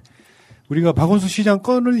때 우리가 박원순 시장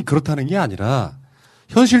건이 그렇다는 게 아니라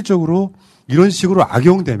현실적으로 이런 식으로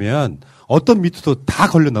악용되면 어떤 미투도 다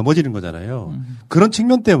걸려 넘어지는 거잖아요. 그런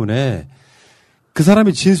측면 때문에 그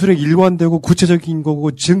사람의 진술에 일관되고 구체적인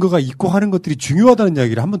거고 증거가 있고 하는 것들이 중요하다는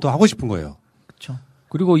이야기를 한 번 더 하고 싶은 거예요. 그렇죠.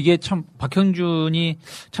 그리고 이게 참 박형준이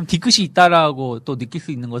참 뒤끝이 있다라고 또 느낄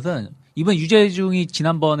수 있는 것은 이번 유재중이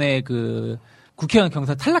지난번에 그 국회의원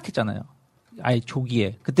경선 탈락했잖아요. 아예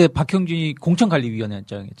조기에. 그때 박형준이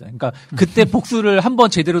공천관리위원회였잖아요. 그러니까 그때 복수를 한번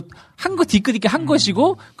제대로 한 거 뒤끝 있게 한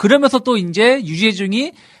것이고 그러면서 또 이제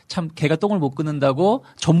유재중이 참 개가 똥을 못 끊는다고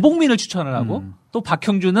전복민을 추천을 하고 또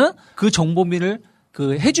박형준은 그 전복민을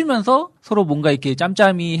그 해주면서 서로 뭔가 이렇게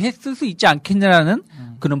짬짬이 했을 수 있지 않겠냐라는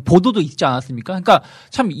그런 보도도 있지 않았습니까? 그러니까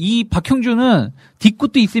참 이 박형준은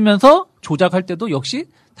뒤끝도 있으면서 조작할 때도 역시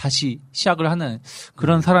다시 시작을 하는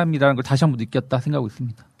그런 사람이라는 걸 다시 한번 느꼈다 생각하고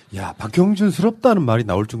있습니다. 야, 박형준스럽다는 말이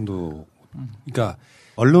나올 정도. 그러니까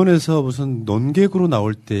언론에서 무슨 논객으로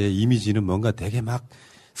나올 때 이미지는 뭔가 되게 막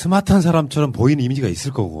스마트한 사람처럼 보이는 이미지가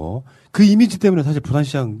있을 거고 그 이미지 때문에 사실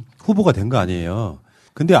부산시장 후보가 된 거 아니에요.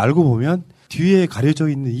 근데 알고 보면 뒤에 가려져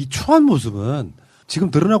있는 이 추한 모습은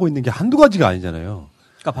지금 드러나고 있는 게 한두 가지가 아니잖아요.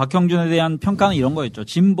 그러니까 박형준에 대한 평가는 이런 거였죠.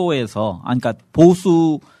 진보에서, 그러니까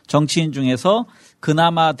보수 정치인 중에서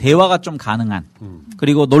그나마 대화가 좀 가능한,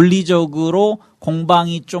 그리고 논리적으로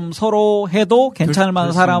공방이 좀 서로 해도 괜찮을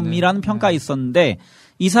만한 사람이라는 평가가 있었는데,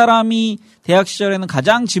 이 사람이 대학 시절에는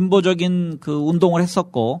가장 진보적인 그 운동을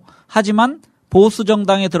했었고, 하지만 보수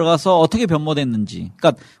정당에 들어가서 어떻게 변모됐는지,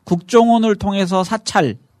 그러니까 국정원을 통해서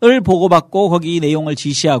사찰을 보고받고 거기 내용을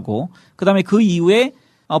지시하고, 그 다음에 그 이후에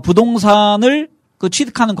부동산을 그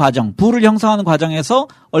취득하는 과정, 부를 형성하는 과정에서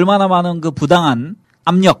얼마나 많은 그 부당한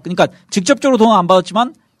압력, 그러니까 직접적으로 돈은 안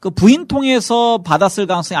받았지만 그 부인 통해서 받았을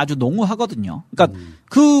가능성이 아주 농후하거든요. 그러니까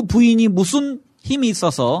그 부인이 무슨 힘이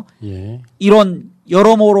있어서 이런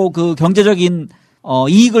여러모로 그 경제적인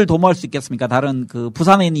이익을 도모할 수 있겠습니까? 다른 그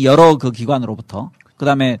부산에 있는 여러 그 기관으로부터.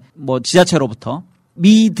 그다음에 뭐 지자체로부터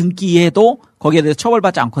미등기해도 거기에 대해서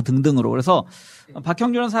처벌받지 않고 등등으로. 그래서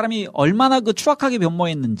박형준이라는 사람이 얼마나 그 추악하게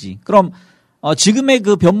변모했는지. 그럼 지금의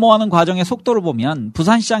그 변모하는 과정의 속도를 보면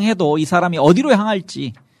부산시장 해도 이 사람이 어디로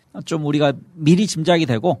향할지 좀 우리가 미리 짐작이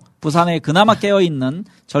되고 부산에 그나마 깨어있는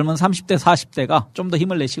젊은 30대 40대가 좀 더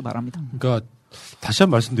힘을 내시기 바랍니다. 그러니까 다시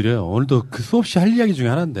한번 말씀드려요. 오늘도 그 수없이 할 이야기 중에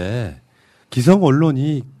하나인데 기성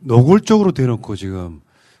언론이 노골적으로 대놓고 지금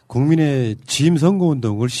국민의 지임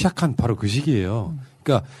선거운동을 시작한 바로 그 시기예요.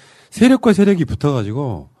 그러니까 세력과 세력이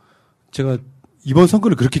붙어가지고 제가 이번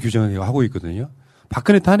선거를 그렇게 규정하고 있거든요.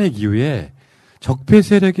 박근혜 탄핵 이후에 적폐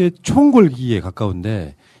세력의 총궐기에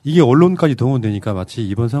가까운데 이게 언론까지 동원되니까 마치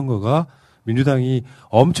이번 선거가 민주당이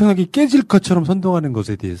엄청나게 깨질 것처럼 선동하는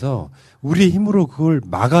것에 대해서 우리의 힘으로 그걸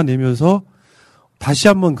막아내면서 다시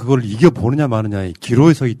한번 그걸 이겨보느냐 마느냐의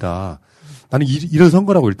기로에 서 있다. 나는 이런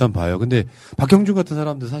선거라고 일단 봐요. 근데 박형준 같은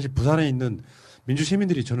사람들 사실 부산에 있는 민주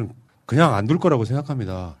시민들이 저는 그냥 안 둘 거라고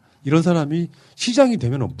생각합니다. 이런 사람이 시장이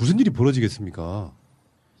되면 무슨 일이 벌어지겠습니까?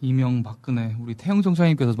 이명박근혜 우리 태영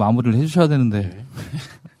총장님께서 마무리를 해주셔야 되는데. 네.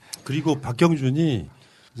 그리고 박형준이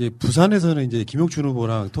이제 부산에서는 이제 김용춘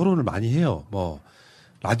후보랑 토론을 많이 해요. 뭐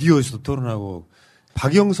라디오에서도 토론하고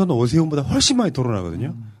박영선 오세훈보다 훨씬 많이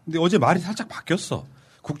토론하거든요. 근데 어제 말이 살짝 바뀌었어.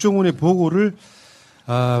 국정원의 보고를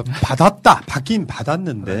받긴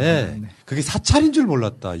받았는데 그게 사찰인 줄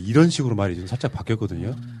몰랐다. 이런 식으로 말이 좀 살짝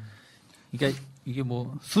바뀌었거든요. 그러니까 이게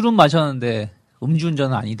뭐 술은 마셨는데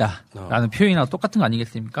음주운전은 아니다라는 표현이랑 똑같은 거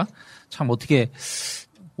아니겠습니까? 참 어떻게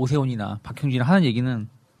오세훈이나 박형준이 하는 얘기는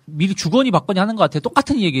미리 주거니 받거니 하는 것 같아요.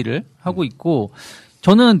 똑같은 얘기를 하고 있고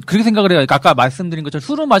저는 그렇게 생각을 해요. 아까 말씀드린 것처럼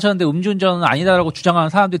술은 마셨는데 음주운전은 아니다라고 주장하는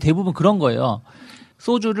사람들이 대부분 그런 거예요.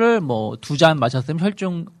 소주를 뭐 2잔 마셨으면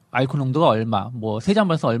혈중 알코올 농도가 얼마, 뭐 3잔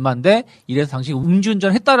마셨으면 얼마인데 이래서 당신이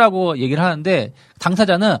음주운전 했다라고 얘기를 하는데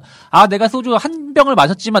당사자는 내가 소주 한 병을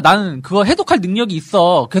마셨지만 나는 그거 해독할 능력이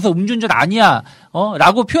있어. 그래서 음주운전 아니야.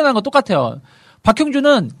 라고 표현하는 건 똑같아요.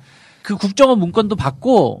 박형준은 그 국정원 문건도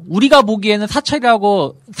받고 우리가 보기에는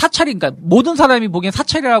그러니까 모든 사람이 보기엔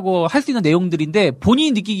사찰이라고 할 수 있는 내용들인데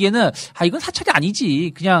본인이 느끼기에는 이건 사찰이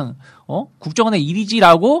아니지. 그냥 국정원의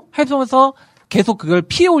일이지라고 해서 계속 그걸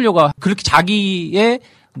피해오려고 그렇게 자기의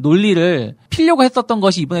논리를 피려고 했었던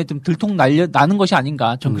것이 이번에 좀 나는 것이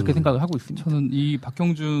아닌가 저는 그렇게 생각을 하고 있습니다. 저는 이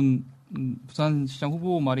박형준 부산시장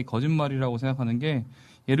후보 말이 거짓말이라고 생각하는 게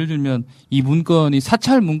예를 들면 이 문건이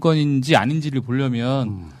사찰 문건인지 아닌지를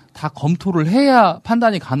보려면 다 검토를 해야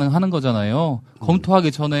판단이 가능한 거잖아요.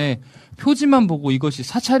 검토하기 전에 표지만 보고 이것이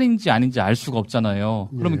사찰인지 아닌지 알 수가 없잖아요.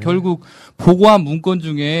 그러면 결국 보고한 문건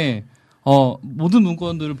중에 모든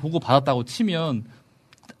문건들을 보고 받았다고 치면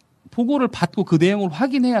보고를 받고 그 내용을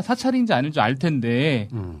확인해야 사찰인지 아닌지 알 텐데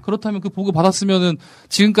그렇다면 그 보고 받았으면은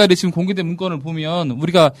지금까지 지금 공개된 문건을 보면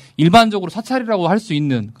우리가 일반적으로 사찰이라고 할 수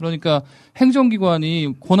있는 그러니까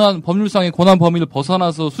행정기관이 법률상의 권한 범위를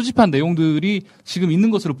벗어나서 수집한 내용들이 지금 있는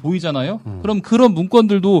것으로 보이잖아요. 그럼 그런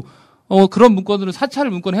문건들도 그런 문건들은 사찰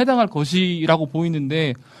문건에 해당할 것이라고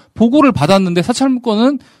보이는데 보고를 받았는데 사찰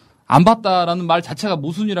문건은 안 봤다라는 말 자체가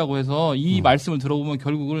모순이라고 해서 이 말씀을 들어보면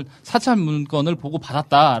결국은 사찰 문건을 보고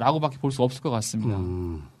받았다라고밖에 볼 수 없을 것 같습니다.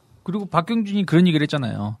 그리고 박형준이 그런 얘기를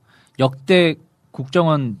했잖아요. 역대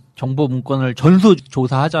국정원 정보 문건을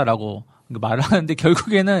전수조사하자라고 말을 하는데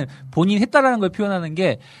결국에는 본인이 했다라는 걸 표현하는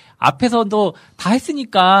게 앞에서도 다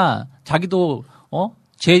했으니까 자기도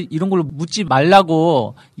이런 걸로 묻지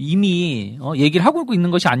말라고 이미 얘기를 하고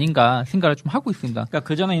있는 것이 아닌가 생각을 좀 하고 있습니다. 그러니까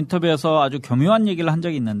그 전에 인터뷰에서 아주 교묘한 얘기를 한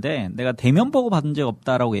적이 있는데 내가 대면 보고 받은 적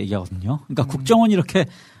없다라고 얘기하거든요. 그러니까 국정원이 이렇게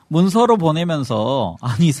문서로 보내면서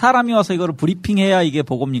사람이 와서 이거를 브리핑해야 이게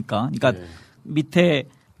보고입니까? 그러니까 밑에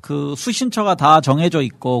그 수신처가 다 정해져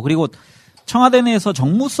있고 그리고 청와대 내에서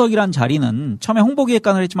정무석이란 자리는 처음에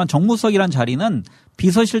홍보기획관을 했지만 정무석이란 자리는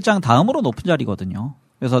비서실장 다음으로 높은 자리거든요.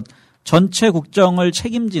 그래서 전체 국정을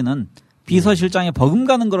책임지는 비서실장에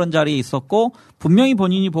버금가는 그런 자리에 있었고 분명히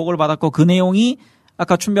본인이 보고를 받았고 그 내용이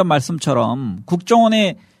아까 춘변 말씀처럼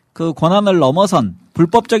국정원의 그 권한을 넘어선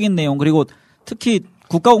불법적인 내용 그리고 특히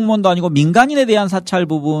국가공무원도 아니고 민간인에 대한 사찰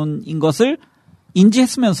부분인 것을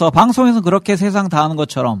인지했으면서 방송에서 그렇게 세상 다 하는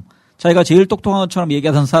것처럼 자기가 제일 똑똑한 것처럼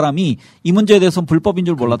얘기하던 사람이 이 문제에 대해서는 불법인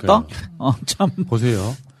줄 몰랐다? 참.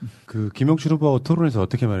 보세요. 그 김용춘 후보하고 토론에서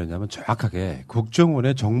어떻게 말했냐면 정확하게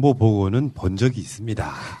국정원의 정보 보고는 본 적이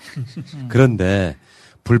있습니다. 그런데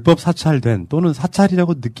불법 사찰된 또는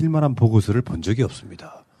사찰이라고 느낄 만한 보고서를 본 적이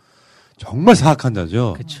없습니다. 정말 사악한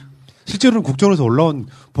자죠. 그쵸. 실제로는 국정원에서 올라온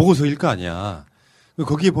보고서일 거 아니야.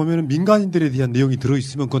 거기에 보면은 민간인들에 대한 내용이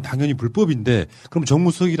들어있으면 그건 당연히 불법인데 그럼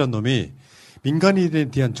정무석이란 놈이 민간인에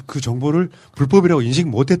대한 그 정보를 불법이라고 인식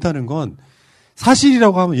못했다는 건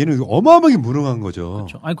사실이라고 하면 얘는 어마어마하게 무능한 거죠.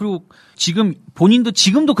 그렇죠. 아니 그리고 지금 본인도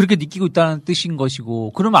지금도 그렇게 느끼고 있다는 뜻인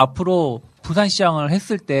것이고, 그러면 앞으로 부산시장을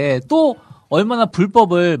했을 때 또 얼마나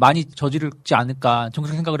불법을 많이 저지르지 않을까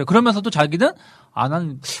정책 생각을 해. 그러면서도 자기는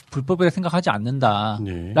난 불법이라 생각하지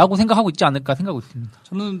않는다라고 생각하고 있지 않을까 생각하고 있습니다.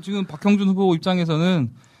 저는 지금 박형준 후보 입장에서는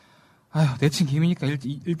내친 김이니까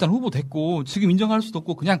일단 후보 됐고 지금 인정할 수도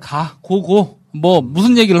없고 그냥 고고 뭐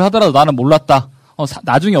무슨 얘기를 하더라도 나는 몰랐다.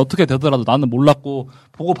 나중에 어떻게 되더라도 나는 몰랐고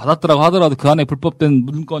보고 받았더라고 하더라도 그 안에 불법된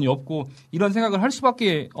문건이 없고 이런 생각을 할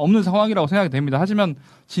수밖에 없는 상황이라고 생각이 됩니다. 하지만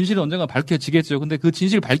진실은 언젠가 밝혀지겠죠. 근데 그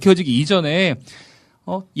진실이 밝혀지기 이전에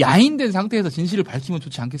야인된 상태에서 진실을 밝히면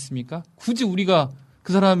좋지 않겠습니까? 굳이 우리가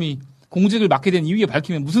그 사람이 공직을 맡게 된 이유에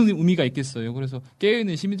밝히면 무슨 의미가 있겠어요. 그래서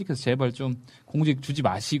깨어있는 시민들께서 제발 좀 공직 주지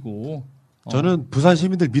마시고. 저는 부산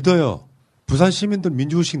시민들 믿어요. 부산 시민들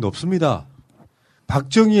민주의식 높습니다.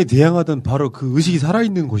 박정희에 대항하던 바로 그 의식이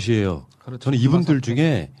살아있는 곳이에요. 그렇죠. 저는 이분들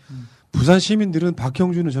중에 부산 시민들은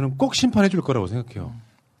박형준은 저는 꼭 심판해 줄 거라고 생각해요.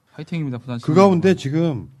 화이팅입니다, 부산 시민. 그 가운데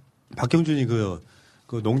지금 박형준이 그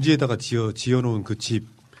농지에다가 지어놓은 그 집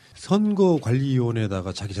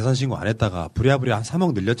선거관리위원회에다가 자기 재산 신고 안 했다가 부랴부랴 한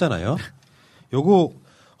 3억 늘렸잖아요. 요거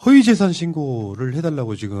허위 재산 신고를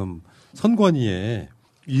해달라고 지금 선관위에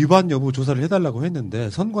위반 여부 조사를 해달라고 했는데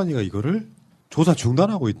선관위가 이거를 조사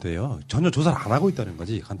중단하고 있대요. 전혀 조사를 안 하고 있다는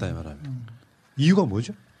거지, 간단히 말하면. 이유가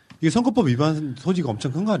뭐죠? 이게 선거법 위반 소지가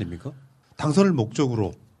엄청 큰 거 아닙니까? 당선을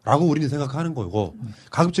목적으로 라고 우리는 생각하는 거고,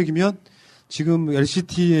 가급적이면 지금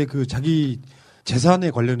LCT의 그 자기 재산에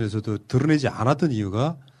관련해서도 드러내지 않았던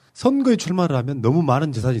이유가 선거에 출마를 하면 너무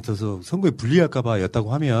많은 재산이 있어서 선거에 불리할까봐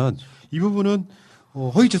였다고 하면 이 부분은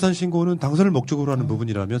허위 재산 신고는 당선을 목적으로 하는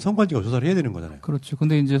부분이라면 선관위가 조사를 해야 되는 거잖아요. 그렇죠.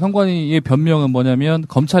 근데 이제 선관위의 변명은 뭐냐면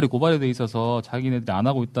검찰이 고발에 돼 있어서 자기네들이 안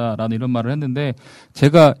하고 있다라는 이런 말을 했는데,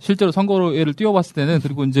 제가 실제로 선거를 띄워봤을 때는,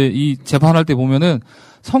 그리고 이제 이 재판할 때 보면은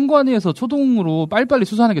선관위에서 초동으로 빨리빨리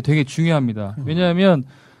수사하는 게 되게 중요합니다. 왜냐하면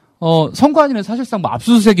선관위는 사실상 뭐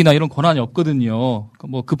압수수색이나 이런 권한이 없거든요.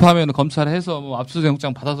 뭐 급하면 검찰에 해서 뭐 압수수색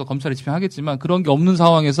영장 받아서 검찰에 집행하겠지만 그런 게 없는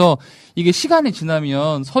상황에서 이게 시간이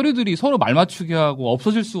지나면 서류들이 서로 말맞추기 하고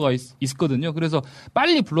없어질 수가 있거든요. 그래서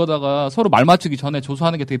빨리 불러다가 서로 말맞추기 전에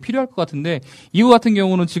조사하는 게 되게 필요할 것 같은데, 이거 같은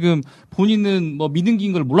경우는 지금 본인은 뭐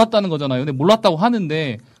미등기인 걸 몰랐다는 거잖아요. 근데 몰랐다고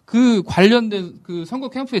하는데 그 관련된 그 선거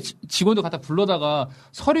캠프의 직원들 갖다 불러다가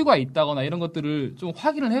서류가 있다거나 이런 것들을 좀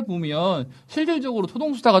확인을 해보면 실질적으로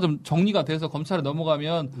토동수사가 좀 정리가 돼서 검찰에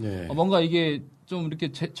넘어가면 뭔가 이게 좀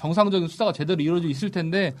이렇게 정상적인 수사가 제대로 이루어져 있을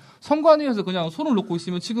텐데, 선관위에서 그냥 손을 놓고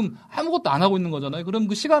있으면 지금 아무것도 안 하고 있는 거잖아요. 그럼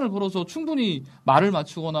그 시간을 벌어서 충분히 말을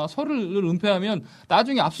맞추거나 서류를 은폐하면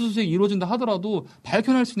나중에 압수수색이 이루어진다 하더라도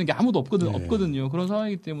밝혀낼 수 있는 게 아무도 없거든요. 그런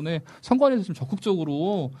상황이기 때문에 선관위에서 좀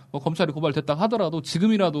적극적으로 검찰이 고발됐다 하더라도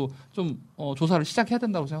지금이라도 좀 조사를 시작해야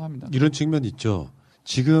된다고 생각합니다. 이런 측면이 있죠.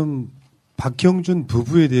 지금 박형준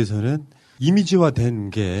부부에 대해서는 이미지화된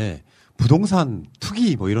게 부동산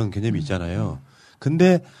투기 뭐 이런 개념이 있잖아요.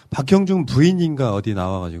 근데 박형준 부인인가 어디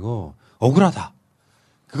나와가지고 억울하다.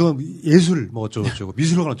 그건 예술 뭐 어쩌고저쩌고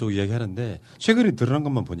미술관 어쩌고 이야기하는데, 최근에 드러난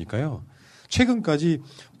것만 보니까요. 최근까지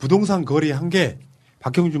부동산 거래 한 게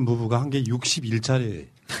박형준 부부가 한 게 61차례,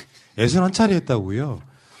 61차례 했다고요.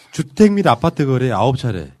 주택 및 아파트 거래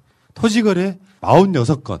 9차례, 토지 거래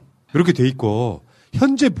 46건 이렇게 돼 있고,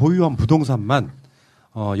 현재 보유한 부동산만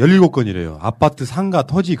 17건이래요. 아파트, 상가,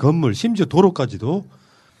 토지, 건물, 심지어 도로까지도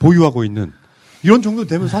보유하고 있는, 이런 정도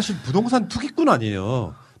되면 사실 부동산 투기꾼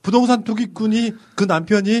아니에요. 부동산 투기꾼이 그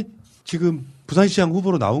남편이 지금 부산시장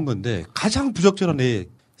후보로 나온 건데 가장 부적절한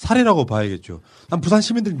사례라고 봐야겠죠. 난 부산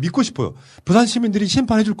시민들 믿고 싶어요. 부산 시민들이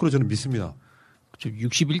심판해 줄 거로 저는 믿습니다.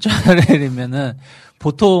 61차례면은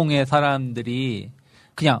보통의 사람들이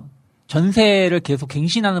그냥 전세를 계속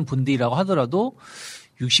갱신하는 분들이라고 하더라도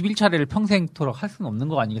 61차례를 평생토록 할 수는 없는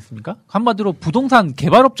거 아니겠습니까? 한마디로 부동산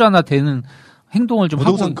개발업자나 되는 행동을 좀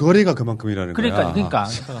부동산 하고, 거래가 그만큼이라는 거야. 그러니까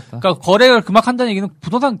거래가 그만한다는 얘기는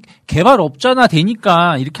부동산 개발업자나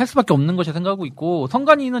되니까 이렇게 할 수밖에 없는 것이 생각하고 있고,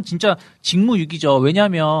 선관위는 진짜 직무유기죠.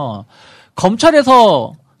 왜냐하면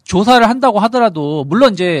검찰에서 조사를 한다고 하더라도,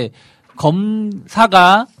 물론 이제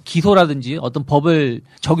검사가 기소라든지 어떤 법을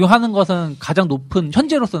적용하는 것은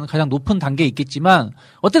현재로서는 가장 높은 단계에 있겠지만,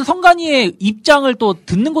 어쨌든 선관위의 입장을 또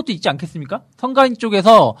듣는 것도 있지 않겠습니까? 선관위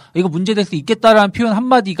쪽에서 이거 문제될 수 있겠다라는 표현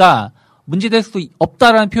한마디가, 문제될 수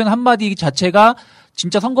없다라는 표현 한마디 자체가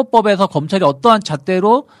진짜 선거법에서 검찰이 어떠한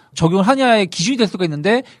잣대로 적용을 하냐의 기준이 될 수가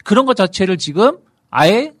있는데, 그런 것 자체를 지금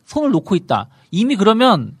아예 손을 놓고 있다. 이미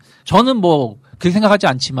그러면 저는 뭐 그렇게 생각하지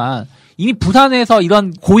않지만, 이미 부산에서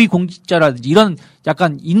이런 고위공직자라든지 이런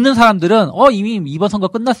약간 있는 사람들은 이미 이번 선거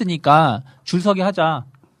끝났으니까 줄서기 하자,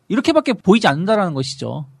 이렇게밖에 보이지 않는다라는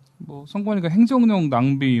것이죠. 뭐 선관위가 행정력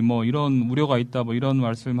낭비 뭐 이런 우려가 있다 뭐 이런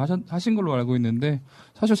말씀 하신 걸로 알고 있는데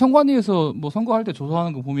사실 선관위에서 뭐 선거할 때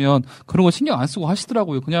조사하는 거 보면 그런 거 신경 안 쓰고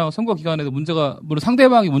하시더라고요. 그냥 선거 기간에도 문제가 물론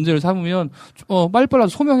상대방이 문제를 삼으면 빨리빨리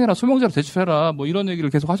소명해라, 소명자로 제출해라 뭐 이런 얘기를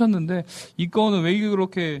계속 하셨는데 이거는 왜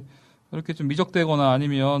그렇게 좀 미적대거나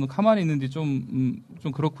아니면 가만히 있는지 좀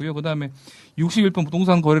그렇고요. 그다음에 61번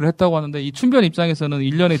부동산 거래를 했다고 하는데 이 춘변 입장에서는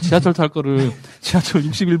 1년에 지하철 탈 거를 지하철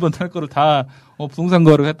 61번 탈 거를 다 부동산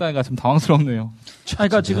거래를 했다니까 좀 당황스럽네요.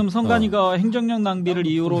 그러니까 지금 선관위가 행정력 낭비를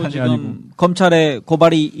이유로 지금 아니고. 검찰에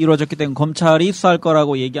고발이 이루어졌기 때문에 검찰이 수사할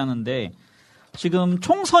거라고 얘기하는데 지금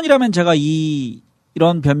총선이라면 제가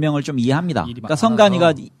이런 변명을 좀 이해합니다. 그러니까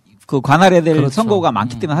선관위가 그 관할해야 될 그렇죠. 선거가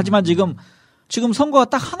많기 때문에 하지만 지금 선거가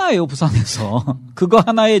딱 하나예요, 부산에서. 그거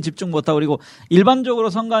하나에 집중 못하고, 그리고 일반적으로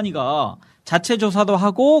선관위가 자체 조사도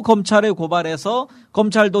하고, 검찰에 고발해서,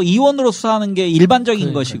 검찰도 이원으로 수사하는 게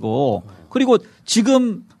일반적인 것이고, 그리고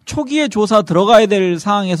지금 초기에 조사 들어가야 될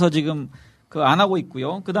상황에서 지금 안 하고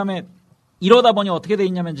있고요. 그 다음에 이러다 보니 어떻게 돼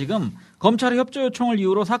있냐면 지금 검찰의 협조 요청을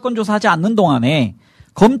이유로 사건 조사하지 않는 동안에,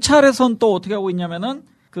 검찰에선 또 어떻게 하고 있냐면은,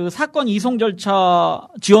 그 사건 이송 절차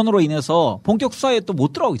지연으로 인해서 본격 수사에 또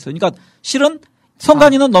못 들어가고 있어요. 그러니까 실은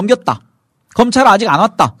선관위는 넘겼다. 검찰은 아직 안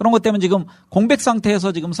왔다. 그런 것 때문에 지금 공백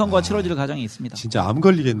상태에서 지금 선거가 치러질 가정이 있습니다. 진짜 암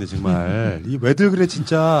걸리겠네 정말. 이 왜들 그래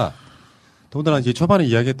진짜. 더군다나 이제 초반에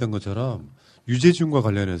이야기했던 것처럼 유재준과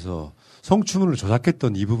관련해서 성추문을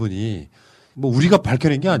조작했던 이 부분이 뭐 우리가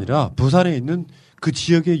밝혀낸 게 아니라 부산에 있는 그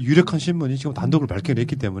지역의 유력한 신문이 지금 단독을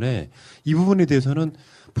밝혀냈기 때문에 이 부분에 대해서는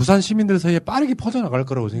부산 시민들 사이에 빠르게 퍼져나갈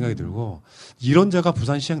거라고 생각이 들고 이런 자가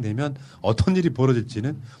부산시장 되면 어떤 일이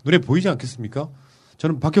벌어질지는 눈에 보이지 않겠습니까?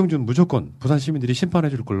 저는 박형준 무조건 부산 시민들이 심판해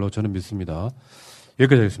줄 걸로 저는 믿습니다.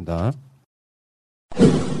 여기까지 하겠습니다.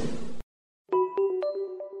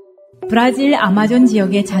 브라질 아마존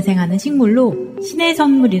지역에 자생하는 식물로 신의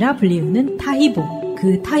선물이라 불리우는 타히보.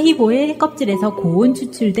 그 타히보의 껍질에서 고온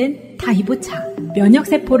추출된 타히보차.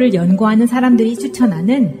 면역세포를 연구하는 사람들이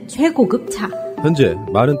추천하는 최고급 차. 현재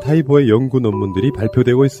많은 타히보의 연구 논문들이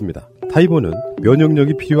발표되고 있습니다. 타히보는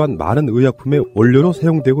면역력이 필요한 많은 의약품의 원료로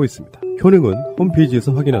사용되고 있습니다. 효능은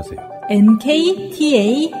홈페이지에서 확인하세요. nktaheebo.com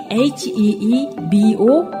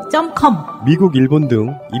미국, 일본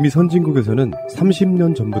등 이미 선진국에서는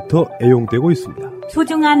 30년 전부터 애용되고 있습니다.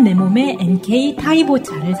 소중한 내 몸에 NK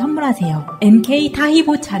타히보차를 선물하세요. NK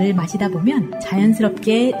타히보차를 마시다 보면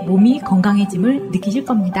자연스럽게 몸이 건강해짐을 느끼실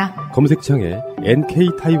겁니다. 검색창에 NK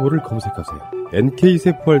타히보를 검색하세요. NK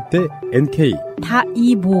세포할 때 NK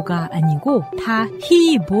타이보가 아니고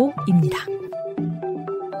타히보입니다.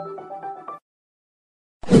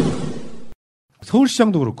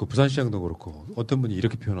 서울시장도 그렇고 부산시장도 그렇고 어떤 분이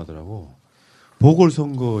이렇게 표현하더라고.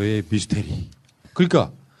 보궐선거의 미스테리.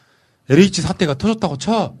 그러니까 LH 사태가 터졌다고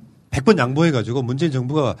쳐. 100번 양보해가지고 문재인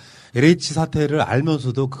정부가 LH 사태를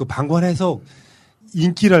알면서도 그거 방관해서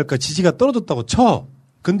인기랄까 지지가 떨어졌다고 쳐.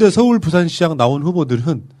 근데 서울 부산시장 나온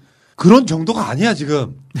후보들은 그런 정도가 아니야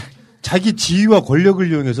지금. 자기 지위와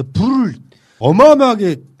권력을 이용해서 불을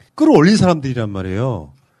어마어마하게 끌어올린 사람들이란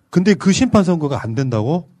말이에요. 근데 그 심판 선거가 안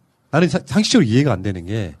된다고? 나는 상식적으로 이해가 안 되는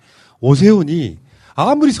게 오세훈이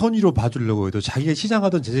아무리 선의로 봐주려고 해도 자기가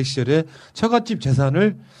시장하던 재직 시절에 처갓집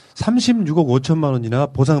재산을 36억 5천만 원이나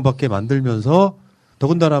보상받게 만들면서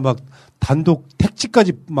더군다나 막 단독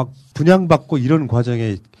택지까지 막 분양받고 이런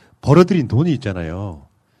과정에 벌어들인 돈이 있잖아요.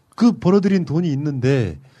 그 벌어들인 돈이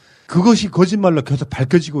있는데 그것이 거짓말로 계속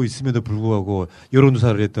밝혀지고 있음에도 불구하고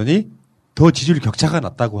여론조사를 했더니 더 지지율 격차가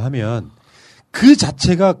났다고 하면 그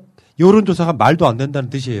자체가 여론조사가 말도 안 된다는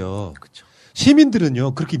뜻이에요. 그쵸.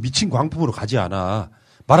 시민들은요 그렇게 미친 광풍으로 가지 않아.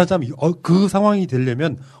 말하자면 그 상황이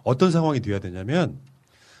되려면 어떤 상황이 돼야 되냐면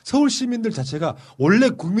서울 시민들 자체가 원래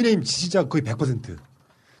국민의힘 지지자가 거의 100%.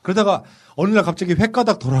 그러다가 어느 날 갑자기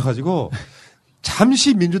횟가닥 돌아가지고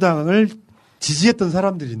잠시 민주당을 지지했던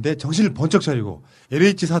사람들인데 정신을 번쩍 차리고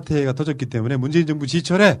LH 사태가 터졌기 때문에 문재인 정부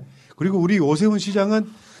지지철에 그리고 우리 오세훈 시장은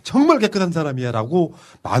정말 깨끗한 사람이야 라고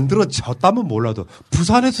만들어졌다면 몰라도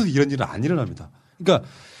부산에서도 이런 일은 안 일어납니다. 그러니까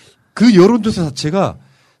그 여론조사 자체가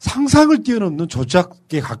상상을 뛰어넘는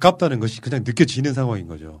조작에 가깝다는 것이 그냥 느껴지는 상황인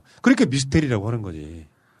거죠. 그러니까 미스테리라고 하는 거지.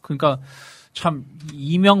 그러니까 참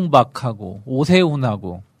이명박하고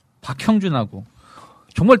오세훈하고 박형준하고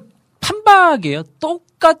정말 판박이에요.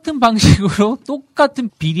 똑같은 방식으로 똑같은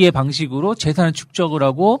비리의 방식으로 재산을 축적을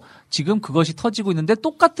하고 지금 그것이 터지고 있는데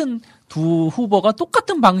똑같은 두 후보가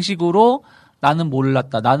똑같은 방식으로 나는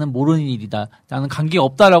몰랐다. 나는 모르는 일이다. 나는 관계가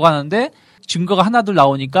없다라고 하는데 증거가 하나둘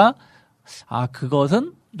나오니까 아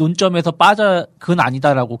그것은 논점에서 그건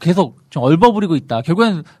아니다라고 계속 좀 얼버무리고 있다.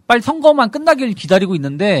 결국에는 빨리 선거만 끝나길 기다리고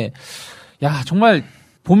있는데 야 정말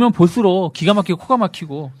보면 볼수록 기가 막히고 코가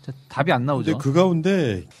막히고 답이 안 나오죠. 근데 그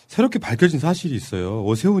가운데 새롭게 밝혀진 사실이 있어요.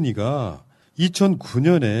 오세훈이가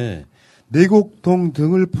 2009년에 내곡동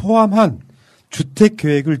등을 포함한 주택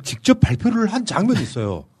계획을 직접 발표를 한 장면이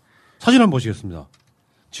있어요. 사진 한번 보시겠습니다.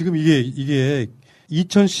 지금 이게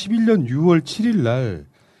 2011년 6월 7일 날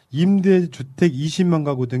임대주택 20만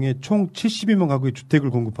가구 등의 총 72만 가구의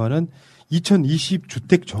주택을 공급하는 2020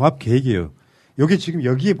 주택 종합 계획이에요. 여기 지금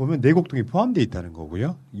여기에 보면 내곡동이 포함되어 있다는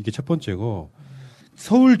거고요. 이게 첫 번째고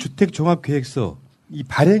서울 주택 종합 계획서 이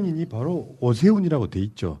발행인이 바로 오세훈이라고 돼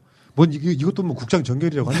있죠. 뭐 이것도 뭐 국장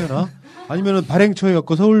전결이라고 하려나? 아니면은 발행처에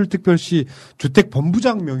갖고 서울특별시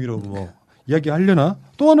주택본부장 명의로 뭐 이야기하려나?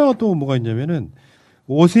 또 하나가 또 뭐가 있냐면은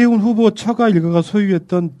오세훈 후보 처가 일가가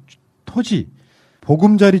소유했던 토지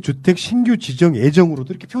보금자리 주택 신규 지정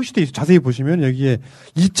예정으로도 이렇게 표시돼 있어요. 자세히 보시면 여기에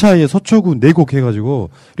 2차에 서초구 내곡 해가지고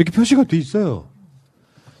이렇게 표시가 돼 있어요.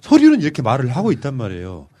 서류는 이렇게 말을 하고 있단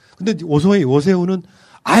말이에요. 근데 오세훈은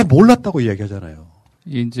아예 몰랐다고 이야기하잖아요.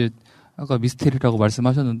 이제 아까 미스테리라고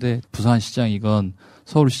말씀하셨는데 부산시장이건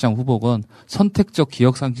서울시장 후보건 선택적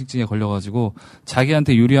기억상실증에 걸려가지고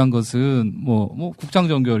자기한테 유리한 것은 뭐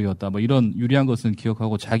국장전결이었다 뭐 이런 유리한 것은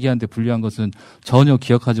기억하고 자기한테 불리한 것은 전혀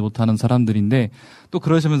기억하지 못하는 사람들인데 또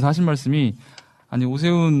그러시면서 하신 말씀이 아니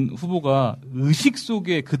오세훈 후보가 의식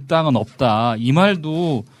속에 그 땅은 없다 이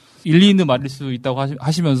말도 일리 있는 말일 수 있다고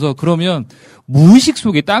하시면서 그러면 무의식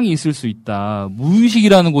속에 땅이 있을 수 있다.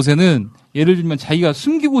 무의식이라는 곳에는 예를 들면 자기가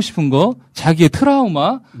숨기고 싶은 거, 자기의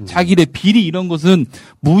트라우마, 자기의 비리 이런 것은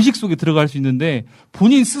무의식 속에 들어갈 수 있는데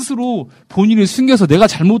본인 스스로 본인을 숨겨서 내가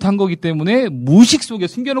잘못한 거기 때문에 무의식 속에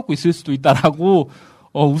숨겨놓고 있을 수도 있다라고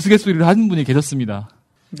우스갯소리를 하는 분이 계셨습니다.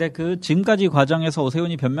 근데 그 지금까지 과정에서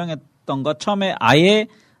오세훈이 변명했던 것 처음에 아예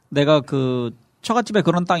내가 그 처갓집에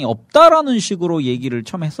그런 땅이 없다라는 식으로 얘기를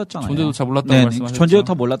처음에 했었잖아요. 존재조차 몰랐다고 말씀하셨죠.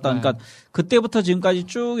 존재조차 몰랐다. 그러니까 그때부터 지금까지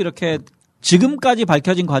쭉 이렇게 지금까지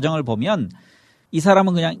밝혀진 과정을 보면 이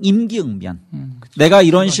사람은 그냥 임기응변. 내가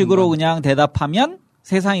이런 식으로 그냥 대답하면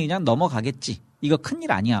세상이 그냥 넘어가겠지. 이거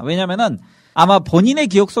큰일 아니야. 왜냐면은 아마 본인의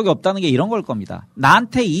기억 속에 없다는 게 이런 걸 겁니다.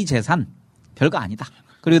 나한테 이 재산 별거 아니다.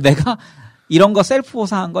 그리고 내가 이런 거 셀프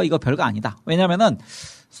보상한 거 이거 별거 아니다. 왜냐면은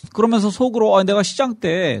그러면서 속으로 내가 시장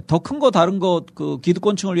때 더 큰 거 다른 거 그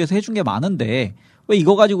기득권층을 위해서 해준 게 많은데 왜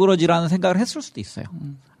이거 가지고 그러지라는 생각을 했을 수도 있어요.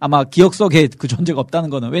 아마 기억 속에 그 존재가 없다는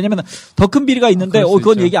거는 왜냐면 더 큰 비리가 있는데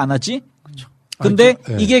그건 있죠. 얘기 안 하지. 그렇죠. 근데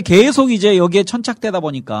이게 계속 이제 여기에 천착되다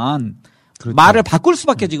보니까 그렇죠. 말을 바꿀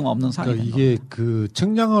수밖에 지금 없는 상황이 그러니까 이게 그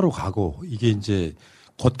측량하러 가고 이게 이제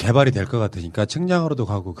곧 개발이 될 것 같으니까 측량하러도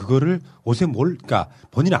가고 그거를 그러니까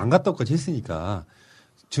본인이 안 갔다 오까지 했으니까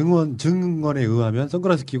증언에 의하면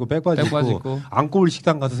선글라스 끼고 백 바지 입고 안고울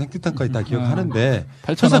식당 가서 생태탕까지 다 기억하는데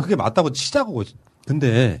설사 그게 맞다고 치자고.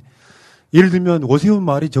 근데 예를 들면 오세훈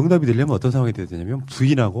말이 정답이 되려면 어떤 상황이 돼야 되냐면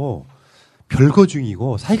부인하고 별거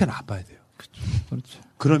중이고 사이가 나빠야 돼요. 그렇죠.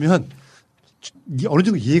 그러면 어느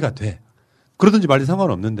정도 이해가 돼. 그러든지 말든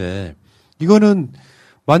상관없는데 이거는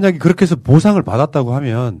만약에 그렇게 해서 보상을 받았다고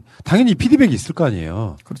하면 당연히 피드백이 있을 거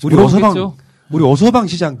아니에요. 그렇죠. 우리 오서방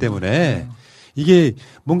시장 때문에 이게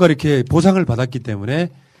뭔가 이렇게 보상을 받았기 때문에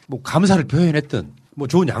뭐 감사를 표현했든 뭐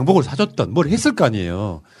좋은 양복을 사줬든 뭘 했을 거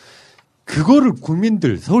아니에요. 그거를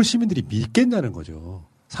국민들, 서울 시민들이 믿겠냐는 거죠.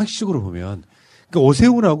 상식적으로 보면. 그러니까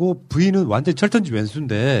오세훈하고 부인은 완전 철천지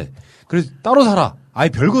왼수인데 그래서 따로 살아. 아예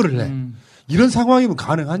별거를 해. 이런 상황이면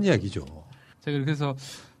가능한 이야기죠. 제가 그래서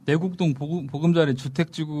내곡동 보금자리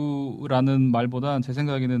주택지구라는 말보다 제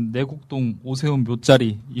생각에는 내곡동 오세훈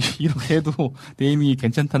묘자리 이렇게 해도 네이밍이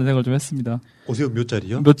괜찮다는 생각을 좀 했습니다. 오세훈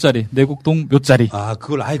묘자리요? 묘자리. 내곡동 묘자리. 아,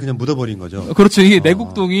 그걸 아예 그냥 묻어버린 거죠? 그렇죠. 이게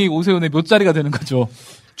내곡동이 오세훈의 묘자리가 되는 거죠.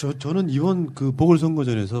 저는 이번 그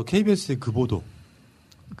보궐선거전에서 KBS의 그 보도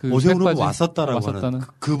오세훈 후보 왔었다라고 하는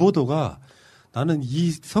그 보도가 나는 이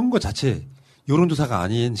선거 자체 여론조사가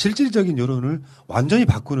아닌 실질적인 여론을 완전히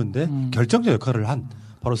바꾸는데 결정적 역할을 한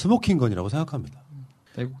바로 스모킹건이라고 생각합니다.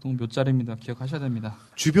 내곡동 묘자리입니다. 기억하셔야 됩니다.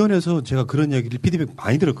 주변에서 제가 그런 이야기를 피드백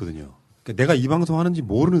많이 들었거든요. 그러니까 내가 이 방송 하는지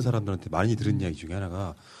모르는 사람들한테 많이 들은 이야기 중에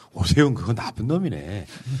하나가 오세훈 그건 나쁜 놈이네.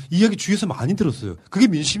 이 이야기 주위에서 많이 들었어요. 그게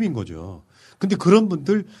민심인 거죠. 근데 그런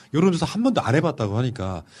분들 여론조사 한 번도 안 해봤다고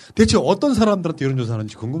하니까 대체 어떤 사람들한테 여론조사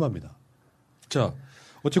하는지 궁금합니다. 자,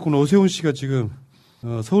 어쨌건 오세훈 씨가 지금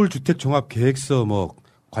서울주택종합계획서 뭐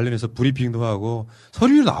관련해서 브리핑도 하고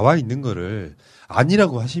서류로 나와 있는 거를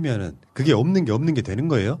아니라고 하시면은 그게 없는 게 되는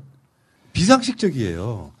거예요?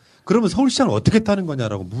 비상식적이에요. 그러면 서울시장을 어떻게 타는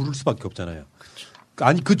거냐라고 물을 수밖에 없잖아요. 그쵸.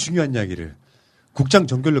 아니 그 중요한 이야기를 국장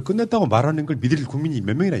전결로 끝냈다고 말하는 걸 믿을 국민이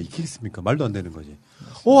몇 명이나 있겠습니까? 말도 안 되는 거지.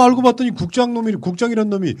 알고 봤더니 국장이란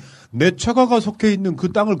놈이 내 처가가 속해 있는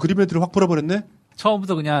그 땅을 그림에 들어 확 풀어버렸네?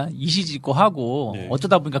 처음부터 그냥 이시짓고 하고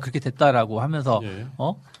어쩌다 보니까 그렇게 됐다라고 하면서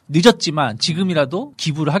늦었지만 지금이라도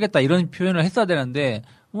기부를 하겠다 이런 표현을 했어야 되는데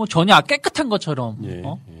뭐 전혀 깨끗한 것처럼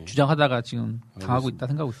주장하다가 지금 당하고 있다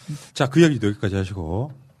생각하고 있습니다. 자, 그 이야기 여기까지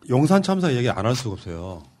하시고 용산 참사 얘기 안 할 수가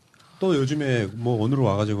없어요. 또 요즘에 뭐 오늘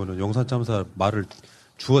와가지고는 용산 참사 말을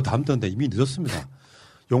주워 담던데 이미 늦었습니다.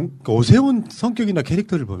 오세훈 성격이나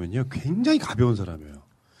캐릭터를 보면요 굉장히 가벼운 사람이에요.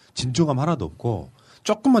 진중함 하나도 없고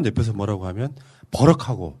조금만 옆에서 뭐라고 하면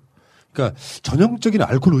버럭하고 그러니까 전형적인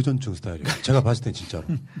알코올 의존증 스타일이에요. 제가 봤을 땐 진짜로.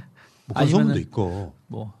 뭐 그런 소문도 있고.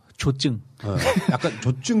 뭐 조증. 약간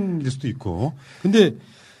조증일 수도 있고. 근데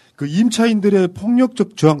그 임차인들의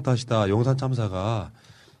폭력적 저항 탓이다. 용산 참사가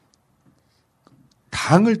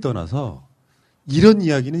당을 떠나서 이런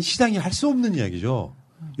이야기는 시장이 할 수 없는 이야기죠.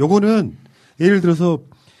 요거는 예를 들어서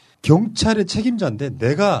경찰의 책임자인데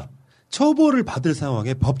내가 처벌을 받을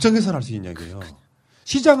상황에 법정에서는 할 수 있는 이야기예요.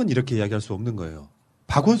 시장은 이렇게 이야기할 수 없는 거예요.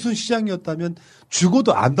 박원순 시장이었다면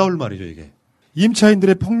죽어도 안 닿을 말이죠, 이게.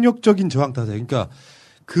 임차인들의 폭력적인 저항 탓에. 그러니까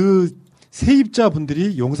그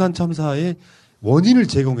세입자분들이 용산 참사의 원인을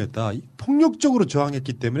제공했다. 폭력적으로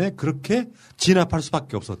저항했기 때문에 그렇게 진압할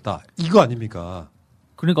수밖에 없었다. 이거 아닙니까?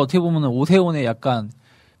 그러니까 어떻게 보면 오세훈의 약간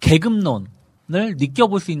계급론을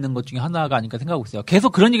느껴볼 수 있는 것 중에 하나가 아닐까 생각하고 있어요.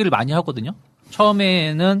 계속 그런 얘기를 많이 하거든요.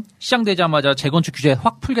 처음에는 시작되자마자 재건축 규제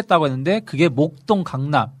확 풀겠다고 했는데 그게 목동,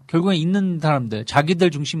 강남 결국에 있는 사람들 자기들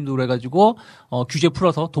중심으로 해가지고 규제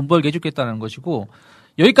풀어서 돈 벌게 해주겠다는 것이고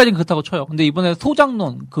여기까지는 그렇다고 쳐요. 근데 이번에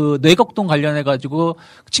소장론 그 뇌곡동 관련해가지고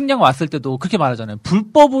측량 왔을 때도 그렇게 말하잖아요.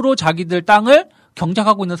 불법으로 자기들 땅을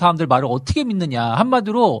경작하고 있는 사람들 말을 어떻게 믿느냐.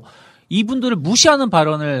 한마디로 이분들을 무시하는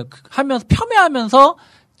발언을 하면서 폄훼하면서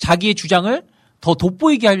자기의 주장을 더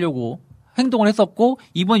돋보이게 하려고 행동을 했었고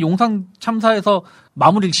이번 용산 참사에서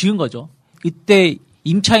마무리를 지은 거죠. 이때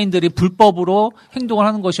임차인들이 불법으로 행동을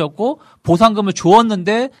하는 것이었고 보상금을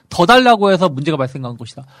주었는데 더 달라고 해서 문제가 발생한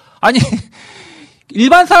것이다. 아니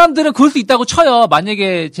일반 사람들은 그럴 수 있다고 쳐요.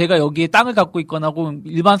 만약에 제가 여기에 땅을 갖고 있거나 하고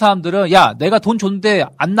일반 사람들은 야 내가 돈 줬는데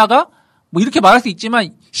안 나가? 뭐 이렇게 말할 수 있지만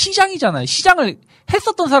시장이잖아요. 시장을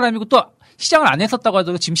했었던 사람이고 또 시장을 안 했었다고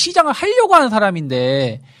하더라도 지금 시장을 하려고 하는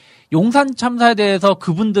사람인데 용산 참사에 대해서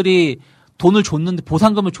그분들이 돈을 줬는데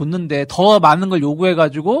보상금을 줬는데 더 많은 걸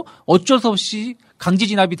요구해가지고 어쩔 수 없이 강제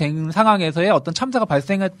진압이 된 상황에서의 어떤 참사가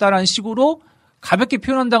발생했다라는 식으로 가볍게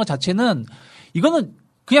표현한다는 것 자체는 이거는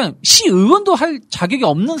그냥 시의원도 할 자격이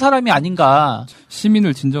없는 사람이 아닌가.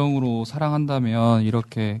 시민을 진정으로 사랑한다면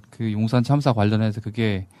이렇게 그 용산 참사 관련해서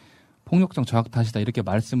그게 폭력적 저항 탓이다 이렇게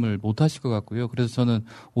말씀을 못 하실 것 같고요. 그래서 저는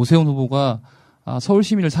오세훈 후보가 서울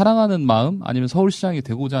시민을 사랑하는 마음 아니면 서울시장이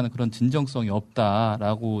되고자 하는 그런 진정성이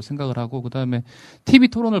없다라고 생각을 하고 그다음에 TV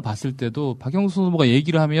토론을 봤을 때도 박형준 후보가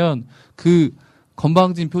얘기를 하면 그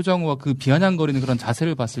건방진 표정과 그 비아냥거리는 그런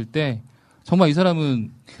자세를 봤을 때 정말 이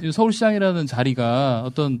사람은 서울시장이라는 자리가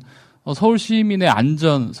어떤 서울 시민의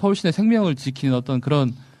안전, 서울 시민의 생명을 지키는 어떤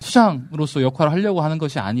그런 수장으로서 역할을 하려고 하는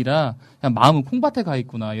것이 아니라 그냥 마음은 콩밭에 가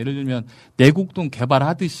있구나. 예를 들면 내곡동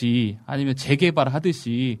개발하듯이 아니면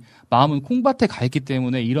재개발하듯이 마음은 콩밭에 가 있기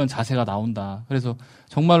때문에 이런 자세가 나온다. 그래서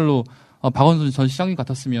정말로 박원순 전 시장님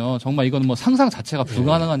같았으면 정말 이건 뭐 상상 자체가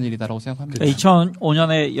불가능한 일이다라고 생각합니다.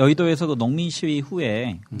 2005년에 여의도에서 그 농민 시위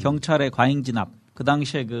후에 경찰의 과잉 진압, 그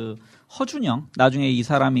당시에 그 허준영, 나중에 이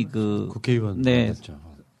사람이 그 국회의원 됐죠.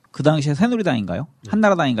 그 당시에 새누리당인가요?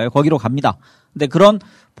 한나라당인가요? 거기로 갑니다. 근데 그런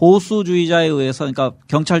보수주의자에 의해서 그러니까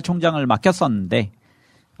경찰총장을 맡겼었는데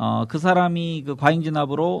그 사람이 그 과잉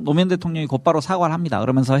진압으로 노무현 대통령이 곧바로 사과를 합니다.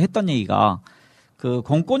 그러면서 했던 얘기가 그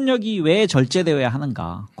공권력이 왜 절제되어야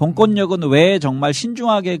하는가? 공권력은 왜 정말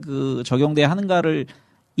신중하게 그 적용돼야 하는가를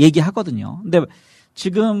얘기하거든요. 근데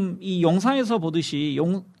지금 이 용산에서 보듯이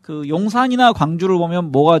용산이나 광주를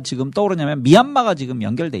보면 뭐가 지금 떠오르냐면 미얀마가 지금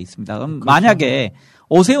연결돼 있습니다. 그럼 그렇죠. 만약에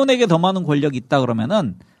오세훈에게 더 많은 권력이 있다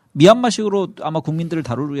그러면은 미얀마식으로 아마 국민들을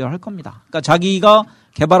다루려 할 겁니다. 그러니까 자기가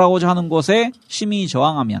개발하고자 하는 곳에 시민이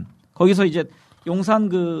저항하면 거기서 이제 용산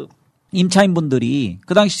그 임차인분들이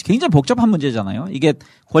그 당시 굉장히 복잡한 문제잖아요. 이게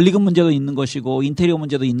권리금 문제도 있는 것이고 인테리어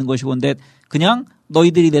문제도 있는 것이고 근데 그냥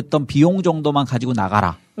너희들이 냈던 비용 정도만 가지고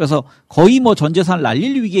나가라. 그래서 거의 뭐 전 재산을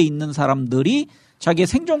날릴 위기에 있는 사람들이 자기의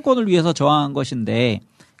생존권을 위해서 저항한 것인데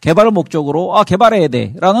개발을 목적으로 개발해야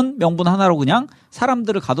돼라는 명분 하나로 그냥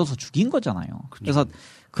사람들을 가둬서 죽인 거잖아요. 그래서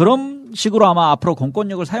그런 식으로 아마 앞으로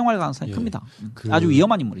공권력을 사용할 가능성이 큽니다. 아주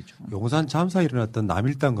위험한 인물이죠. 용산 참사 일어났던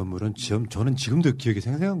남일당 건물은 저는 지금도 기억이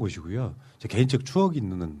생생한 곳이고요. 제 개인적 추억이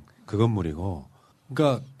있는 그 건물이고,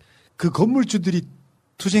 그러니까 그 건물주들이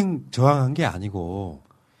투쟁 저항한 게 아니고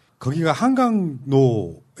거기가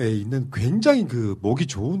한강로에 있는 굉장히 그 목이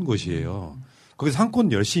좋은 곳이에요. 거기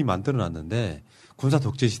상권 열심히 만들어놨는데 군사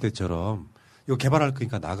독재 시대처럼 이거 개발할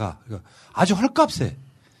거니까 나가. 그러니까 아주 헐값에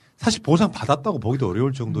사실 보상 받았다고 보기도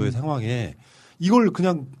어려울 정도의 상황에 이걸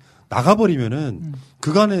그냥 나가버리면은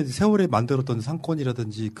그간의 세월에 만들었던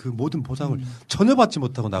상권이라든지 그 모든 보상을 전혀 받지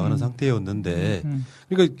못하고 나가는 상태였는데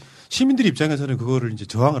그러니까 시민들 입장에서는 그거를 이제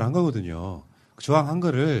저항을 한 거거든요. 그 저항한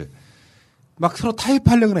거를 막 서로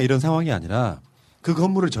타협하려거나 이런 상황이 아니라 그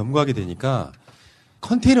건물을 점거하게 되니까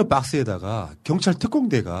컨테이너 박스에다가 경찰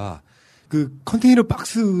특공대가 그 컨테이너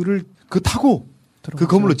박스를 타고 그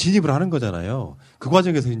건물로 진입을 하는 거잖아요. 그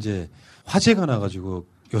과정에서 이제 화재가 나가지고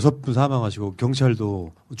 6분 사망하시고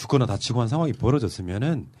경찰도 죽거나 다치고 한 상황이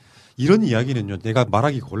벌어졌으면은 이런 이야기는요. 내가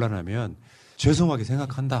말하기 곤란하면 죄송하게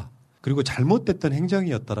생각한다. 그리고 잘못됐던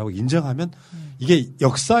행정이었다라고 인정하면 이게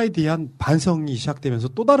역사에 대한 반성이 시작되면서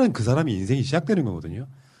또 다른 그 사람의 인생이 시작되는 거거든요.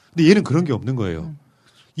 근데 얘는 그런 게 없는 거예요.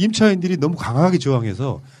 임차인들이 너무 강하게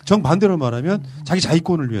저항해서 정반대로 말하면 자기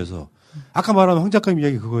자기권을 위해서 아까 말한 황 작가님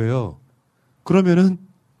이야기 그거예요. 그러면은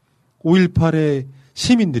 5.18의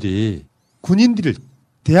시민들이 군인들을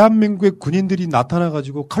대한민국의 군인들이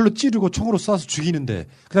나타나가지고 칼로 찌르고 총으로 쏴서 죽이는데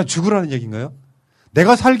그냥 죽으라는 얘기인가요?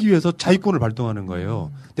 내가 살기 위해서 자위권을 발동하는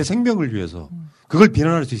거예요. 내 생명을 위해서. 그걸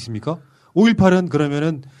비난할 수 있습니까? 5.18은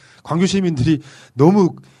그러면은 광주 시민들이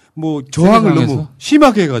너무 뭐 저항을 너무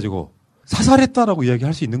심하게 해가지고 사살했다라고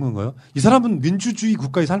이야기할 수 있는 건가요? 이 사람은 민주주의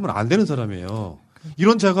국가에 살면 안 되는 사람이에요.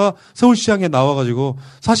 이런 자가 서울시장에 나와가지고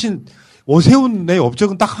사실 오세훈 내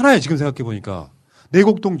업적은 딱 하나예요. 지금 생각해보니까.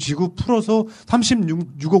 내곡동 지구 풀어서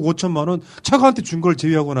 36억 5천만 원 차가한테 준 걸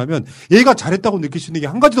제외하고 나면 얘가 잘했다고 느낄 수 있는 게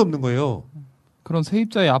한 가지도 없는 거예요. 그런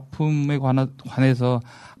세입자의 아픔에 관해서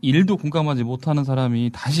일도 공감하지 못하는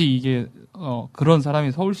사람이 다시 이게 그런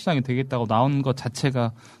사람이 서울시장이 되겠다고 나온 것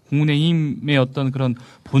자체가 국민의힘의 어떤 그런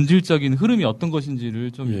본질적인 흐름이 어떤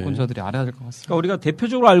것인지를 좀 유권자들이 알아야 될 것 같습니다. 그러니까 우리가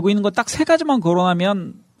대표적으로 알고 있는 거 딱 세 가지만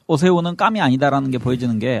거론하면 오세훈은 깜이 아니다라는 게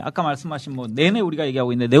보여지는 게 아까 말씀하신 뭐 내내 우리가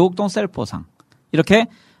얘기하고 있는데 내곡동 셀포상 이렇게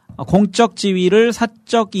공적 지위를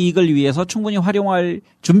사적 이익을 위해서 충분히 활용할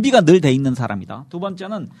준비가 늘 돼 있는 사람이다. 두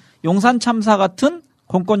번째는 용산 참사 같은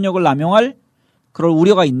공권력을 남용할 그럴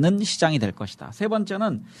우려가 있는 시장이 될 것이다. 세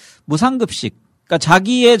번째는 무상급식. 그러니까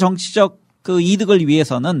자기의 정치적 그 이득을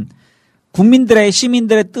위해서는 국민들의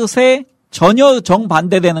시민들의 뜻에 전혀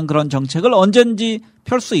정반대되는 그런 정책을 언제든지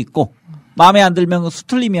펼 수 있고 마음에 안 들면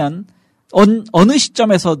수틀리면 어느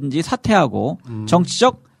시점에서든지 사퇴하고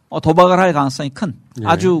정치적 도박을 할 가능성이 큰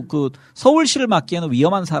아주 그 서울시를 맡기에는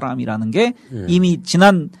위험한 사람이라는 게 이미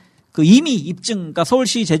지난 그 이미 입증, 그러니까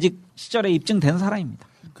서울시 재직 시절에 입증된 사람입니다.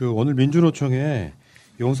 그 오늘 민주노총에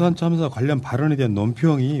용산 참사 관련 발언에 대한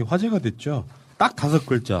논평이 화제가 됐죠. 딱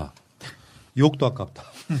 5글자. 욕도 아깝다.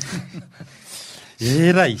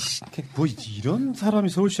 에라이, 뭐 이런 사람이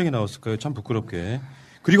서울시장에 나왔을까요? 참 부끄럽게.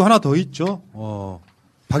 그리고 하나 더 있죠.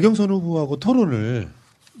 박영선 후보하고 토론을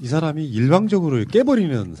이 사람이 일방적으로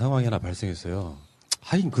깨버리는 상황이 하나 발생했어요.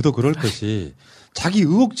 하긴 그도 그럴 것이 자기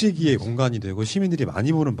의혹 제기의 공간이 되고 시민들이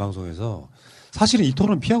많이 보는 방송에서 사실은 이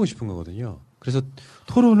토론 피하고 싶은 거거든요. 그래서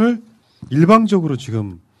토론을 일방적으로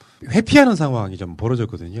지금 회피하는 상황이 좀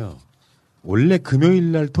벌어졌거든요. 원래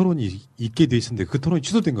금요일 날 토론이 있게 돼 있었는데 그 토론이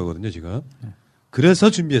취소된 거거든요, 지금. 그래서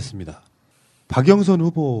준비했습니다. 박영선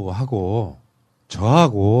후보하고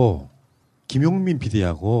저하고 김용민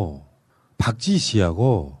PD하고 박지희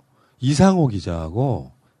씨하고 이상호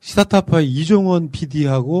기자하고 시사타파의 이종원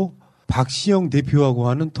PD하고 박시영 대표하고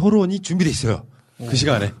하는 토론이 준비돼 있어요. 그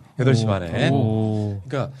시간에 8시 반에.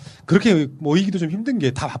 그러니까 그렇게 모이기도 좀 힘든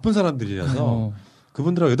게 다 바쁜 사람들이라서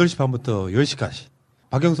그분들하고 8시 반부터 10시까지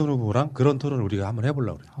박영선 후보랑 그런 토론을 우리가 한번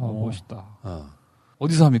해보려고 그래요. 멋있다.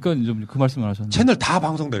 어디서 합니까? 좀 그 말씀을 하셨는데. 채널 다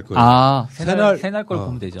방송될 거예요. 새날 걸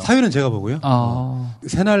보면 되죠. 사회는 제가 보고요.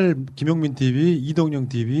 새날 김용민 TV, 이동영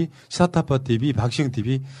TV, 시사타파 TV, 박시영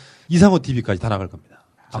TV, 이상호 TV까지 다 나갈 겁니다.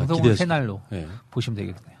 방송은 새날로 보시면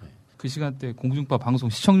되겠네요. 그 시간대 공중파 방송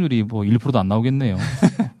시청률이 뭐 1%도 안 나오겠네요.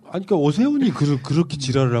 아니, 그러니까 오세훈이 그렇게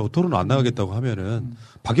지랄을 하고 토론 안 나가겠다고 하면은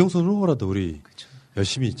박영선 후보라도 우리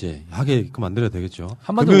열심히 이제 하게끔 만들어야 되겠죠.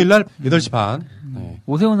 금요일 날 8시 반.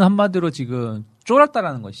 오세훈은 한마디로 지금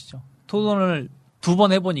쫄았다라는 것이죠. 토론을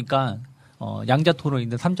 2번 해보니까 양자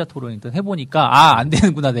토론이든 3자 토론이든 해보니까 안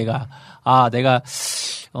되는구나 내가. 내가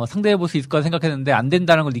상대해볼 수 있을 거라 생각했는데 안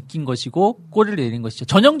된다는 걸 느낀 것이고 꼬리를 내린 것이죠.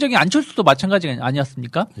 전형적인 안철수도 마찬가지가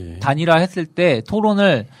아니었습니까? 단일화 했을 때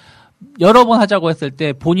토론을 여러 번 하자고 했을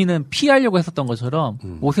때 본인은 피하려고 했었던 것처럼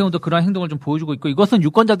오세훈도 그런 행동을 좀 보여주고 있고 이것은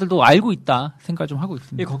유권자들도 알고 있다 생각을 좀 하고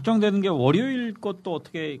있습니다. 걱정되는 게 월요일 것도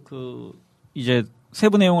어떻게 이제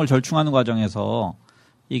세부 내용을 절충하는 과정에서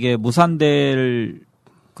이게 무산될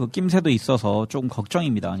그 낌새도 있어서 조금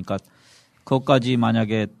걱정입니다. 그러니까 그것까지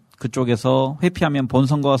만약에 그쪽에서 회피하면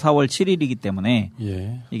본선거가 4월 7일이기 때문에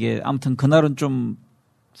예. 이게 아무튼 그날은 좀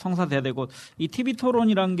성사돼야 되고 이 TV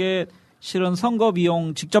토론이란 게 실은 선거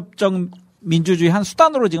비용 직접적 민주주의 한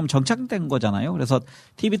수단으로 지금 정착된 거잖아요. 그래서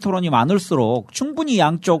TV 토론이 많을수록 충분히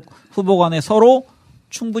양쪽 후보 간에 서로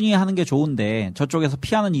충분히 하는 게 좋은데 저쪽에서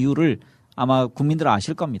피하는 이유를 아마 국민들은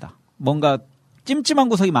아실 겁니다. 뭔가 찜찜한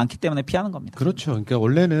구석이 많기 때문에 피하는 겁니다. 그렇죠. 그러니까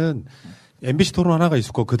원래는 MBC 토론 하나가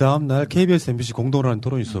있었고 그 다음 날 KBS, MBC 공동으로 하는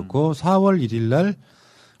토론이 있었고 4월 1일 날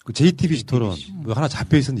그 JTBC 토론 뭐 하나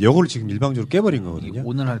잡혀 있었는데 이걸 지금 일방적으로 깨버린 거거든요.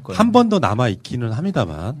 오늘 할 거예요. 한 번 더 남아 있기는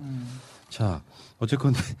합니다만 자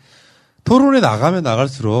어쨌건 토론에 나가면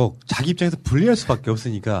나갈수록 자기 입장에서 불리할 수밖에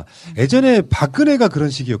없으니까 예전에 박근혜가 그런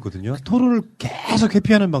식이었거든요. 토론을 계속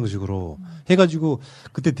회피하는 방식으로 해가지고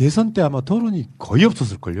그때 대선 때 아마 토론이 거의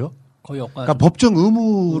없었을걸요. 거의 없. 그러니까 법정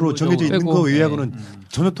의무로 정해져 있는 빼고, 거 의하고는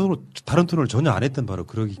전혀 다른 토론을 전혀 안 했던 바로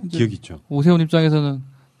그런 기억이 있죠. 오세훈 입장에서는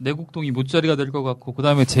내곡동이 못자리가 될 것 같고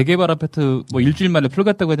그다음에 재개발 아파트 뭐 일주일 만에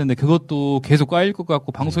풀겠다고 했는데 그것도 계속 까일 것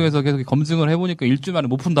같고 방송에서 계속 검증을 해보니까 일주일 만에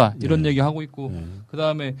못 푼다 이런 얘기 하고 있고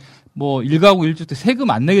그다음에 뭐 1가구 1주택 세금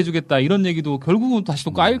안 내게 주겠다 이런 얘기도 결국은 다시 또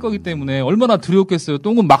까일 거기 때문에 얼마나 두려웠겠어요.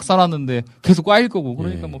 똥은 막 싸놨는데 계속 까일 거고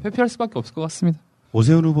그러니까 뭐 회피할 수밖에 없을 것 같습니다.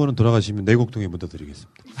 오세훈 후보는 돌아가시면 내곡동에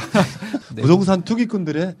묻어드리겠습니다. 부동산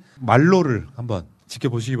투기꾼들의 말로를 한번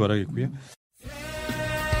지켜보시기 바라겠고요.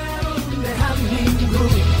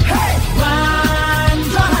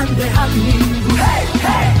 완전한 대한민국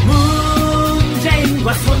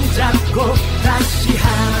문재인과 손잡고 다시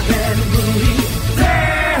하는 우리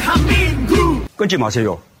대한민국. 끊지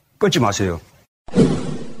마세요. 끊지 마세요.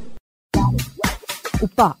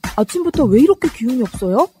 오빠, 아침부터 왜 이렇게 기운이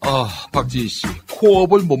없어요? 박지희 씨,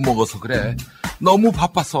 코업을 못 먹어서 그래. 너무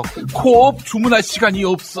바빠서 코업 주문할 시간이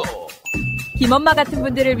없어. 김엄마 같은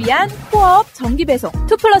분들을 위한 코업 정기배송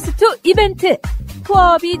 2+2 이벤트.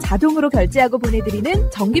 코업이 자동으로 결제하고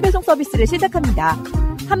보내드리는 정기배송 서비스를 시작합니다.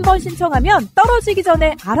 한 번 신청하면 떨어지기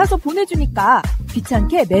전에 알아서 보내주니까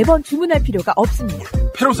귀찮게 매번 주문할 필요가 없습니다.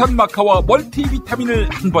 페루산 마카와 멀티비타민을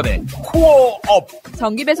한 번에 코어업.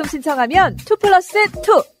 정기배송 신청하면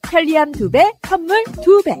 2+2 편리함 2배, 선물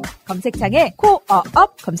 2배. 검색창에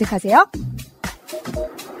코어업 검색하세요.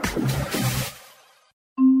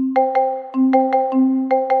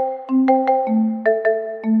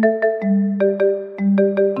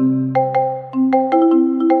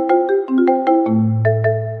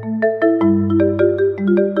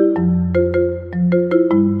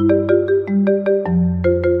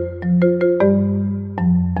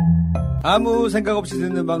 아무 생각 없이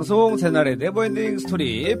듣는 방송 새날의 네버엔딩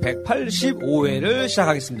스토리 185회를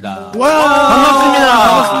시작하겠습니다. 와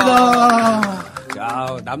반갑습니다.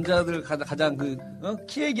 야 남자들 가장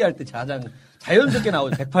키 얘기할 때 가장 자연스럽게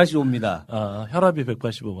나오죠. 185입니다. 혈압이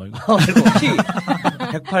 185 말고 키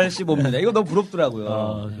 185입니다. 이거 너무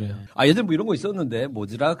부럽더라고요. 그래요. 예전에 뭐 이런 거 있었는데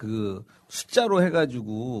뭐지라 그 숫자로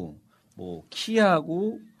해가지고 뭐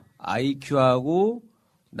키하고 IQ하고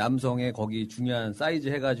남성의 거기 중요한 사이즈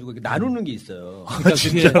해가지고 나누는 게 있어요. 그러니까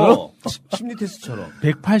진짜로? 심리 테스트처럼.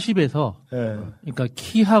 180에서 그러니까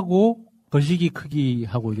키하고 거시기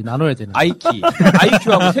크기하고 이게 나눠야 되는.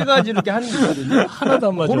 IQ하고 세 가지 이렇게 하는 게 있거든요. 하나도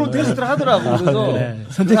안 맞아요. 그런 테스트를 하더라고.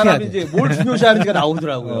 그래서 그 사람이 이제 뭘 중요시하는지가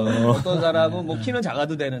나오더라고요. 어떤 사람은 뭐 키는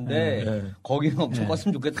작아도 되는데 거기는 엄청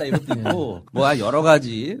컸으면 좋겠다 이것도 있고 뭐 여러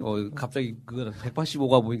가지. 갑자기 그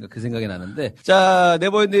 185가 보니까 그 생각이 나는데 자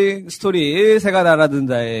네버엔딩 스토리 새가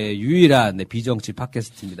날아든다의 유일한 비정치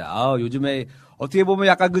팟캐스트입니다. 요즘에 어떻게 보면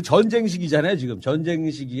약간 그 전쟁 시기잖아요, 지금. 전쟁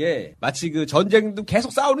시기에 마치 그 전쟁도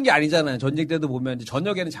계속 싸우는 게 아니잖아요. 전쟁 때도 보면 이제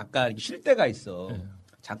저녁에는 잠깐 쉴 때가 있어.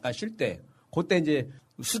 잠깐 쉴 때. 그때 이제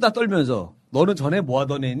수다 떨면서 너는 전에 뭐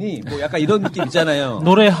하던 애니? 뭐 약간 이런 느낌 있잖아요.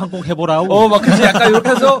 노래 한 곡 해보라고. 막 그치. 약간 이렇게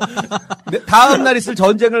해서 다음날 있을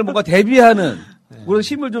전쟁을 뭔가 대비하는 그런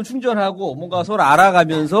힘을 좀 충전하고 뭔가 서로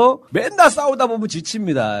알아가면서 맨날 싸우다 보면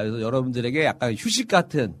지칩니다. 그래서 여러분들에게 약간 휴식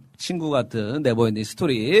같은 친구 같은 네버엔딩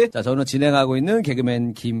스토리. 자, 저는 진행하고 있는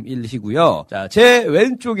개그맨 김일희고요. 자, 제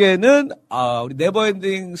왼쪽에는 우리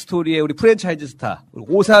네버엔딩 스토리의 우리 프랜차이즈 스타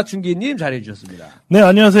오사춘기님 자리해 주셨습니다. 네,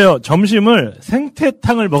 안녕하세요. 점심을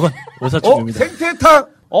생태탕을 먹은 오사춘기입니다. 생태탕.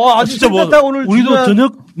 아주 진짜 생태탕 오늘 우리도 중요한...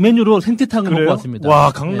 저녁 메뉴로 생태탕을 그래요? 먹고 왔습니다.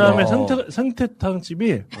 와, 강남의 생태탕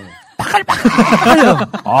집이 빠글빠글해요.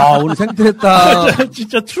 오늘 생태탕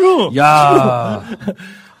진짜 트루. 야.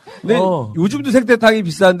 근데 요즘도 생태탕이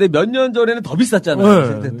비싼데 몇 년 전에는 더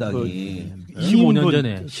비쌌잖아요. 생태탕이. 15년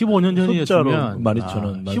전에 15년 전이었으면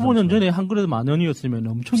 12,000원. 15년 전에 한 그릇 10,000원이었으면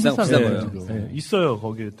엄청 비싼 거예요. 네, 있어요.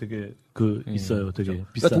 거기에 되게 있어요. 되게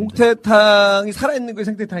비싼. 그러니까 동태탕이 살아있는 게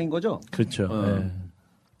생태탕인 거죠? 그렇죠.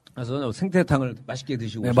 그래서 생태탕을 맛있게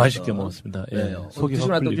드시고. 네, 맛있게 먹었습니다. 예. 네. 속이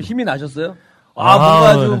드시고 나서 좀 힘이 나셨어요?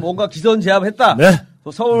 네. 뭔가 기선제압했다. 네.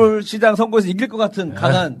 서울시장 선거에서 이길 것 같은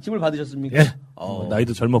강한 힘을 받으셨습니까? 예.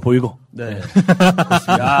 나이도 젊어 보이고. 네.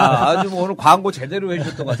 야, 아주 뭐 오늘 광고 제대로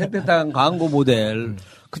해주셨던 것 같아요. 생태탕 광고 모델.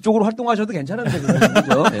 그쪽으로 활동하셔도 괜찮은데,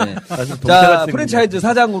 그죠? 네. 자, 프랜차이즈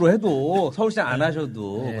사장으로 해도 서울시장 안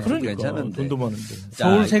하셔도 그러니까, 괜찮은데. 돈도 많은데.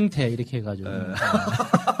 서울 생태 이렇게 해가지고.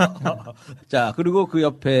 자, 그리고 그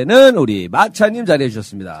옆에는 우리 마차님 자리해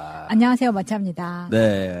주셨습니다. 안녕하세요, 마차입니다.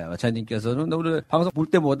 네, 마차님께서는 우리 방송 볼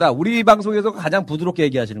때보다 우리 방송에서 가장 부드럽게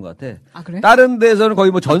얘기하시는 것 같아. 아, 그래? 다른 데서는 거의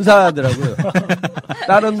뭐 전사하더라고요.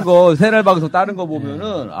 다른 거, 새날 방송 다른 거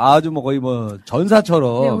보면은 아주 뭐 거의 뭐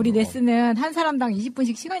전사처럼. 네, 우리 레슨은 한 사람당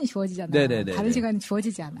 20분씩 시간이 주어지잖아요. 네네네. 다른 시간은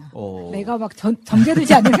주어지지 않아. 내가 막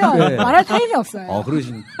정제되지 않으면 네. 말할 타임이 없어요.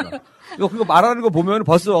 그러시니까. 그거 말하는 거 보면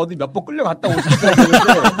벌써 어디 몇 번 끌려갔다 오셨어요.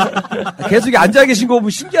 계속 앉아 계신 거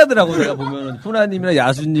보면 신기하더라고, 내가 보면은. 푸나님이나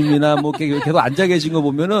야수님이나 뭐 계속 앉아 계신 거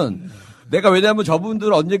보면은 내가 왜냐면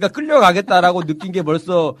저분들 언젠가 끌려가겠다라고 느낀 게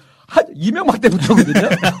벌써 한 이명박 때부터거든요.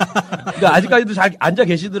 그러니까 아직까지도 잘 앉아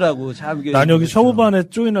계시더라고. 참. 난 여기 셔브반에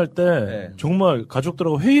조인할 때 정말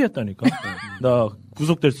가족들하고 회의했다니까. 나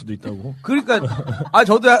구속될 수도 있다고. 그러니까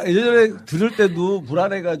저도 예전에 들을 때도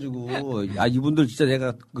불안해가지고 이분들 진짜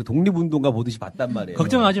내가 그 독립운동가 보듯이 봤단 말이에요.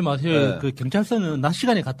 걱정하지 마세요. 네. 그 경찰서는 낮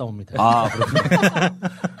시간에 갔다 옵니다.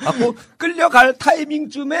 그렇군요. 끌려갈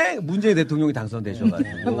타이밍쯤에 문재인 대통령이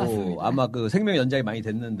당선되셔가지고 아마 그 생명 연장이 많이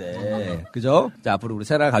됐는데 그죠? 자, 앞으로 우리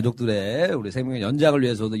세라 가족들의 우리 생명 연장을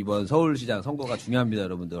위해서도 이번 서울시장 선거가 중요합니다,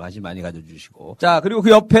 여러분들. 관심 많이 가져주시고. 자, 그리고 그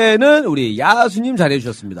옆에는 우리 야수님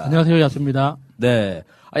자리해주셨습니다. 안녕하세요, 야수입니다. 네.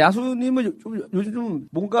 야수님은 요즘 좀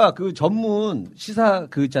뭔가 그 전문 시사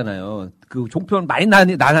그 있잖아요. 그 종편 많이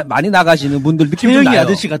나가시는 분들 느낌 좀 나요. 최영희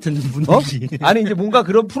아저씨 같은 분들이. 아니 이제 뭔가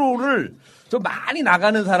그런 프로를 좀 많이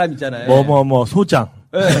나가는 사람 있잖아요. 소장.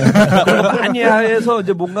 네. 많이 해서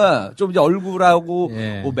이제 뭔가 좀 이제 얼굴하고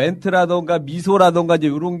뭐 멘트라던가 미소라던가 이제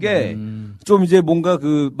이런 게 좀 이제 뭔가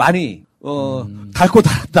그 많이 닳고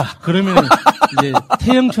닳았다. 그러면 이제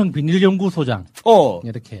태영청 비닐연구소장.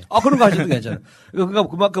 이렇게. 그런 거 하셔도 괜찮아요. 그러니까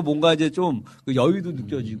그만큼 뭔가 이제 좀 그 여유도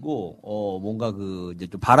느껴지고, 뭔가 그 이제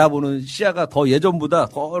좀 바라보는 시야가 더 예전보다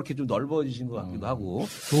더 이렇게 좀 넓어지신 것 같기도 하고.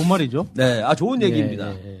 좋은 말이죠? 네. 좋은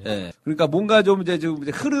얘기입니다. 예. 그러니까 뭔가 좀 이제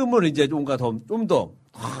흐름을 이제 뭔가 좀 더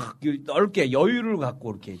넓게 여유를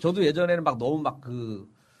갖고 이렇게. 저도 예전에는 막 너무 막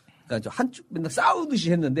그러니까 한쪽 맨날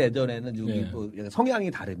싸우듯이 했는데 예전에는 뭐 성향이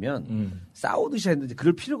다르면 싸우듯이 했는데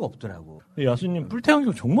그럴 필요가 없더라고. 야수님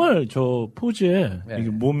뿔테안경 정말 저 포즈에 이게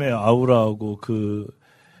몸에 아우라하고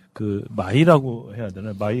그 마이라고 해야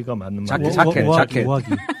되나? 마이가 맞는 말. 자켓. 우아기.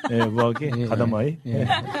 네, 우아기. 가다마이.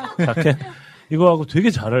 자켓. 이거하고 되게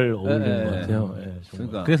잘 어울리는 것 같아요.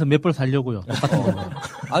 그러니까. 그래서 몇 벌 살려고요. 똑같은 거.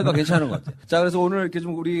 그러니까 괜찮은 것 같아요. 자, 그래서 오늘 이렇게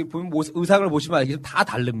좀 우리 보면 의상을 보시면 알겠지만 다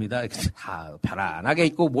다릅니다. 다 편안하게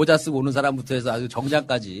입고 모자 쓰고 오는 사람부터 해서 아주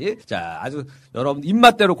정장까지. 자, 아주 여러분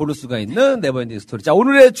입맛대로 고를 수가 있는 네버엔딩 스토리. 자,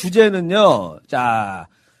 오늘의 주제는요. 자,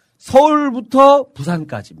 서울부터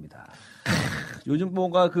부산까지입니다. 요즘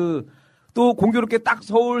뭔가 또 공교롭게 딱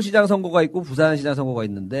서울시장 선거가 있고 부산시장 선거가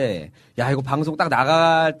있는데, 이거 방송 딱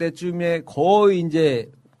나갈 때쯤에 거의 이제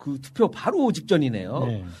그 투표 바로 직전이네요.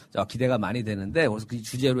 자, 기대가 많이 되는데, 그래서 그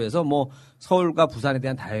주제로 해서 뭐 서울과 부산에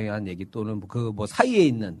대한 다양한 얘기 또는 뭐 사이에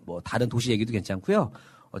있는 뭐 다른 도시 얘기도 괜찮고요.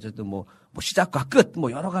 어쨌든 뭐 시작과 끝,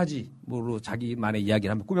 뭐 여러 가지 뭐로 자기만의 이야기를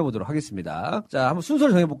한번 꾸며보도록 하겠습니다. 자, 한번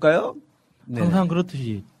순서를 정해볼까요? 네. 항상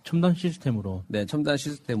그렇듯이 첨단 시스템으로. 네, 첨단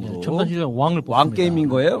시스템으로. 네, 첨단 시스템 왕을 뽑습니다. 왕 게임인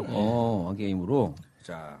거예요? 왕게임으로.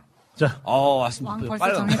 자. 왔습니다. 왕 벌써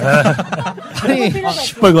빨리. 정해서. 아니,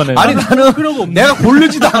 시뻘거네. 아니, 나는 내가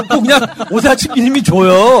고르지도 않고 그냥 오사치기님이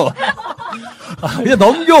줘요. 그냥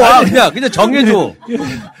넘겨와, 그냥 정해줘. 이게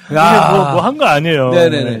뭐 한 거 아니에요.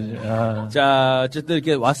 네네네. 자, 어쨌든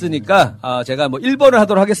이렇게 왔으니까, 제가 뭐 1번을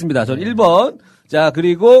하도록 하겠습니다. 저는 1번. 자,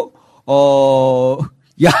 그리고,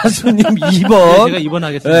 야수님 2번. 제가 2번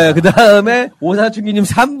하겠습니다. 네, 그 다음에 오사춘기님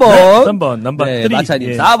 3번. 네, 3번, 넘버 3.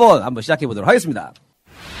 마차님 4번. 한번 시작해보도록 하겠습니다.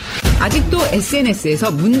 아직도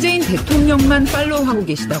SNS에서 문재인 대통령만 팔로우하고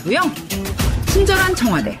계시다고요? 친절한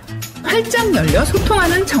청와대. 활짝 열려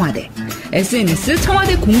소통하는 청와대. SNS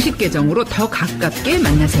청와대 공식 계정으로 더 가깝게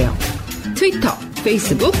만나세요. 트위터,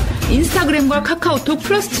 페이스북, 인스타그램과 카카오톡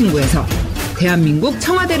플러스 친구에서 대한민국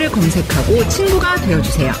청와대를 검색하고 친구가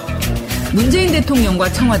되어주세요. 문재인 대통령과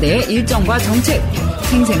청와대의 일정과 정책,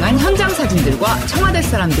 생생한 현장 사진들과 청와대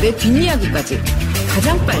사람들의 뒷이야기까지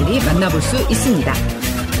가장 빨리 만나볼 수 있습니다.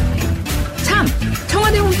 참!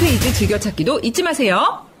 청와대 홈페이지 즐겨찾기도 잊지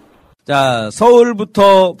마세요. 자,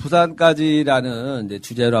 서울부터 부산까지라는 이제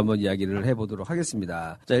주제로 한번 이야기를 해보도록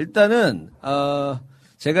하겠습니다. 자, 일단은,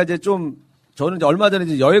 제가 이제 저는 이제 얼마 전에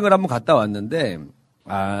이제 여행을 한번 갔다 왔는데,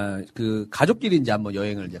 그, 가족끼리 이제 한번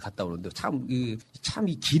여행을 이제 갔다 오는데, 이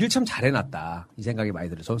길을 참 잘 해놨다. 이 생각이 많이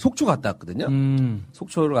들어요. 저는 속초 갔다 왔거든요.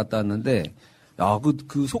 속초를 갔다 왔는데,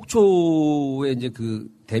 그 속초에 이제 그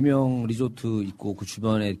대명 리조트 있고 그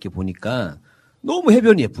주변에 이렇게 보니까 너무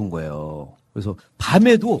해변이 예쁜 거예요. 그래서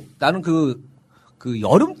밤에도 나는 그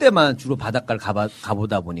여름 때만 주로 바닷가를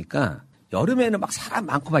가보다 보니까 여름에는 막 사람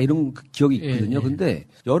많고 막 이런 기억이 있거든요. 근데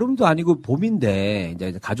여름도 아니고 봄인데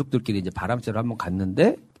이제 가족들끼리 이제 바람 쐬러 한번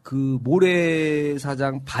갔는데 그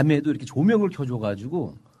모래사장 밤에도 이렇게 조명을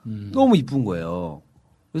켜줘가지고 너무 이쁜 거예요.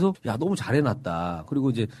 그래서 야, 너무 잘 해놨다. 그리고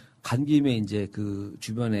이제 간 김에 이제 그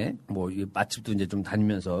주변에 뭐 맛집도 이제 좀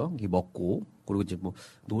다니면서 먹고 그리고 이제 뭐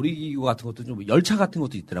놀이기구 같은 것도 좀 열차 같은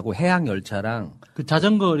것도 있더라고. 해양 열차랑 그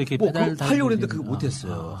자전거 이렇게 페달 하려고 했는데 그거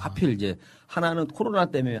못했어요. 하필 이제 하나는 코로나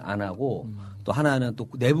때문에 안 하고 또 하나는 또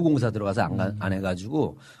내부 공사 들어가서 안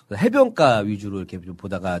해가지고 해변가 위주로 이렇게 좀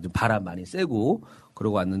보다가 좀 바람 많이 쐬고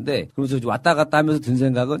그러고 왔는데 그러면서 왔다 갔다 하면서 든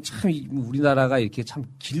생각은 참 우리나라가 이렇게 참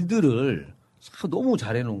길들을 너무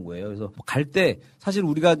잘 해놓은 거예요. 그래서 갈 때 사실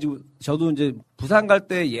우리가 지금 저도 이제 부산 갈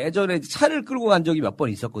때 예전에 차를 끌고 간 적이 몇 번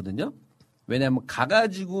있었거든요. 왜냐하면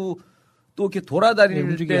가가지고 또 이렇게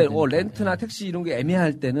돌아다닐 때 렌트나 택시 이런 게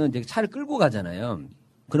애매할 때는 이제 차를 끌고 가잖아요.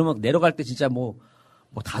 그러면 내려갈 때 진짜 뭐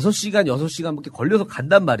 5시간, 6시간 이렇게 걸려서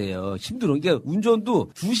간단 말이에요. 힘들어. 이게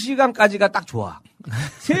운전도 2시간까지가 딱 좋아.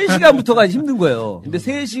 3시간부터가 힘든 거예요. 근데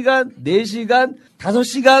 3시간, 4시간,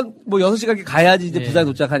 5시간, 6시간 이렇게 가야지 이제 부산에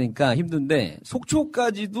도착하니까 힘든데,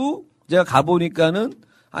 속초까지도 제가 가보니까는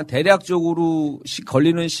한 대략적으로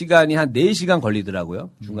걸리는 시간이 한 4시간 걸리더라고요.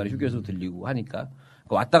 중간에 휴게소 들리고 하니까.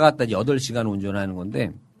 왔다 갔다 8시간 운전하는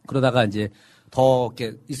건데, 그러다가 이제 더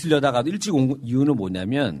이렇게 있으려다가도 일찍 온 이유는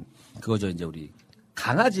뭐냐면, 그거죠. 이제 우리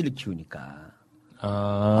강아지를 키우니까.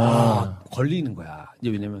 걸리는 거야. 이제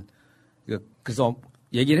왜냐면, 그래서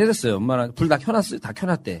얘기를 해줬어요. 엄마랑 불 다 켜놨어요. 다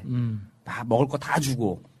켜놨대. 다 먹을 거 다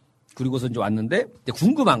주고. 그리고서 이제 왔는데, 이제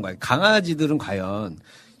궁금한 거야. 강아지들은 과연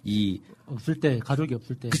없을 때, 가족이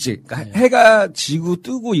없을 때. 그치. 그러니까 해가 지고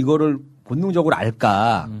뜨고 이거를 본능적으로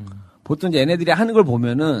알까. 보통 이제 얘네들이 하는 걸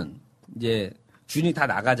보면은, 이제, 준이 다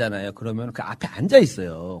나가잖아요. 그러면 그 앞에 앉아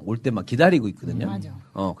있어요. 올 때만 기다리고 있거든요. 맞아.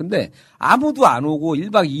 근데 아무도 안 오고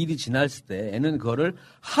 1박 2일이 지났을 때 애는 그거를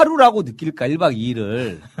하루라고 느낄까? 1박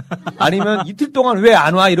 2일을. 아니면 이틀 동안 왜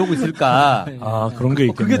안 와? 이러고 있을까? 그런 게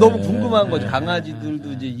있겠네. 그게 너무 궁금한 거죠.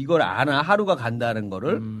 강아지들도 이제 이걸 아나? 하루가 간다는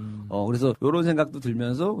거를. 그래서 요런 생각도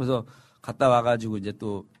들면서 그래서 갔다 와가지고 이제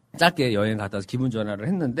또 짧게 여행 갔다 와서 기분 전환을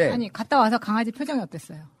했는데. 아니, 갔다 와서 강아지 표정이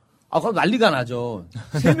어땠어요? 그럼 난리가 나죠.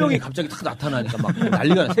 3명이 갑자기 탁 나타나니까 막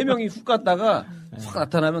난리가 나. 3명이 훅 갔다가 훅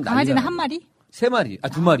나타나면 강아지는 한 마리? 3마리.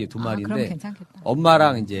 2마리인데. 그럼 괜찮겠다.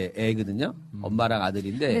 엄마랑 이제 애거든요. 엄마랑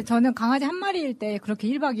아들인데. 근데 저는 강아지 한 마리일 때 그렇게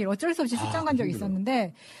 1박 2일 어쩔 수 없이 출장 간 적이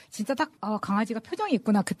있었는데 진짜 딱 강아지가 표정이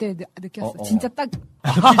있구나 그때 느꼈어. 진짜 딱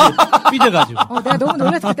삐져가지고. 내가 너무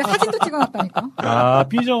놀라서 그때 사진도 찍어놨다니까.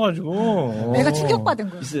 삐져가지고. 내가 충격받은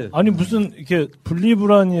거야. 있어요. 아니 무슨 이렇게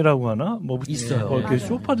분리불안이라고 하나? 뭐 있어요. 이렇게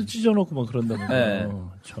소파도 찢어놓고 막 그런다는 거. 네.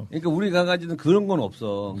 참. 그러니까 우리 강아지는 그런 건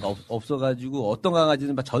없어. 그러니까 없어가지고 어떤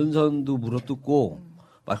강아지는 막 전선도 물어뜯고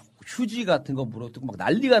막 휴지 같은 거 물어뜯고 막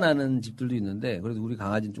난리가 나는 집들도 있는데 그래도 우리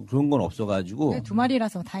강아지는 좀 그런 건 없어가지고. 네,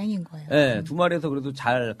 2마리라서 다행인 거예요. 네, 2마리에서 그래도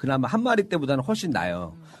그나마 1마리 때보다는 훨씬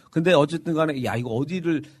나아요. 근데 어쨌든 간에 야 이거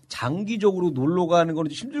어디를 장기적으로 놀러 가는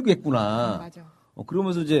거는 좀 힘들겠구나. 맞아.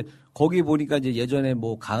 그러면서 이제 거기 보니까 이제 예전에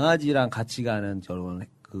뭐 강아지랑 같이 가는 저런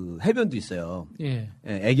그 해변도 있어요.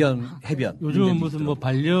 애견 해변. 요즘은 무슨 뭐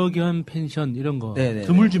반려견 펜션 이런 거 네네네.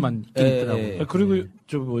 드물지만 있긴 있더라고요. 그리고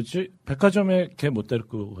저 뭐지 백화점에 개 못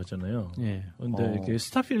데리고 가잖아요. 근데 이렇게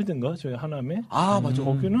스타필드인가 저희 하남에. 맞아.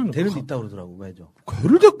 거기는 데리고 있다 그러더라고. 맞아.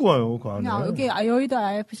 개를 데리고 와요 그 안에. 여기 여의도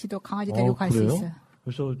IFC도 강아지 데리고 갈 수 있어요.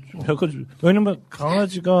 그래서 왜냐면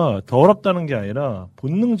강아지가 더럽다는 게 아니라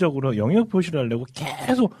본능적으로 영역 표시를 하려고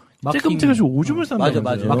계속 찔끔찔끔씩 오줌을 싼다는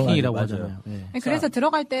맞아. 마킹이라고 하잖아요. 그래서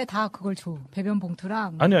들어갈 때 다 그걸 줘. 배변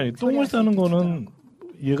봉투랑. 아니 똥을 싸는 거는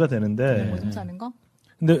이해가 되는데. 오줌 싸는 거?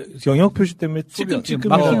 근데 영역 표시 때문에 찔끔찔끔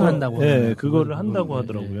마킹 한다고. 그거를 한다고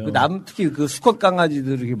하더라고요. 특히 그 수컷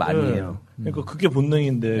강아지들이 많이 해요. 그러니까 그게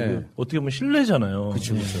본능인데 어떻게 보면 신뢰잖아요.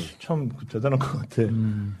 그렇죠. 참 대단한 것 같아.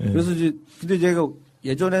 그래서 이제 근데 제가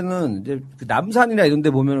예전에는 이제 그 남산이나 이런 데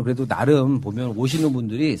보면 그래도 나름 보면 오시는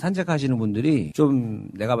분들이 산책하시는 분들이 좀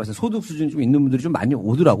내가 봤을 때 소득 수준이 좀 있는 분들이 좀 많이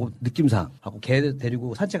오더라고 느낌상 하고 개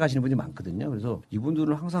데리고 산책하시는 분이 많거든요. 그래서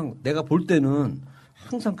이분들은 항상 내가 볼 때는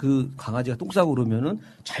항상 그 강아지가 똥 싸고 그러면은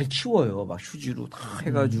잘 키워요. 막 휴지로 다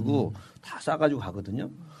해가지고 다 싸가지고 가거든요.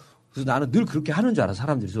 그래서 나는 늘 그렇게 하는 줄 알아,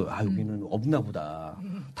 사람들이. 그래서 여기는 없나 보다.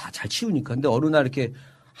 다 잘 키우니까. 근데 어느 날 이렇게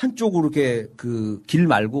한쪽으로 이렇게 그 길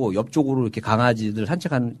말고 옆쪽으로 이렇게 강아지들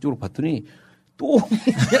산책하는 쪽으로 봤더니 똥이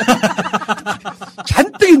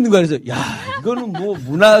잔뜩 있는 거야. 그래서 야, 이거는 뭐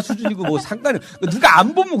문화 수준이고 뭐 상관이 누가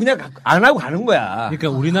안 보면 그냥 안 하고 가는 거야. 그러니까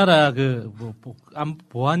우리나라 그 뭐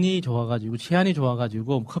보안이 좋아가지고 치안이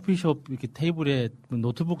좋아가지고 커피숍 이렇게 테이블에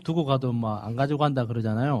노트북 두고 가도 막 안 가지고 간다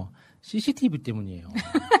그러잖아요. CCTV 때문이에요.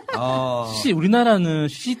 우리나라는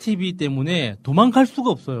CCTV 때문에 도망갈 수가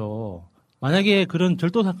없어요. 만약에 그런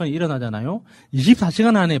절도 사건이 일어나잖아요.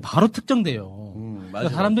 24시간 안에 바로 특정돼요. 그러니까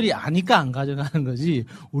사람들이 아니까 안 가져가는 거지.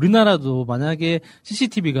 우리나라도 만약에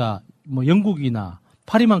CCTV가 뭐 영국이나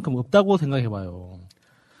파리만큼 없다고 생각해봐요.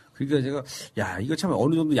 그러니까 제가 야 이거 참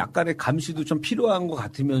어느 정도 약간의 감시도 좀 필요한 것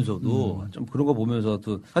같으면서도 좀 그런 거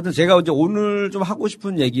보면서도 하여튼 제가 이제 오늘 좀 하고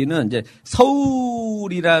싶은 얘기는 이제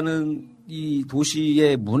서울이라는 이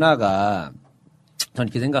도시의 문화가 저는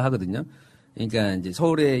이렇게 생각하거든요. 그러니까 이제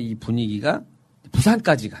서울의 이 분위기가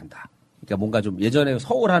부산까지 간다. 그러니까 뭔가 좀 예전에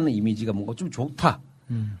서울 하는 이미지가 뭔가 좀 좋다.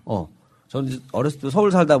 저는 어렸을 때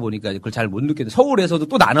서울 살다 보니까 그걸 잘 못 느꼈는데 서울에서도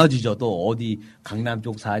또 나눠지죠. 또 어디 강남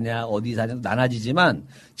쪽 사냐, 어디 사냐 나눠지지만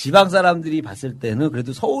지방 사람들이 봤을 때는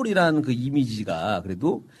그래도 서울이라는 그 이미지가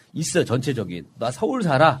그래도 있어요. 전체적인. 나 서울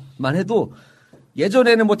살아만 해도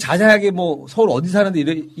예전에는 뭐 자세하게 뭐 서울 어디 사는데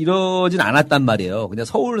이러진 않았단 말이에요. 그냥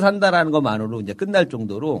서울 산다라는 것만으로 이제 끝날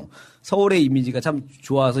정도로 서울의 이미지가 참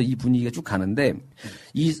좋아서 이 분위기가 쭉 가는데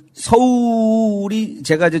이 서울이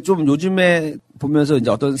제가 이제 좀 요즘에 보면서 이제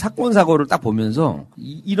어떤 사건 사고를 딱 보면서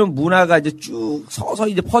이런 문화가 이제 쭉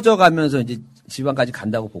서서히 이제 퍼져가면서 이제 지방까지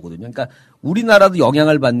간다고 보거든요. 그러니까 우리나라도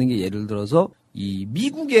영향을 받는 게 예를 들어서 이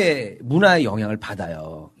미국의 문화의 영향을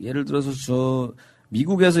받아요. 예를 들어서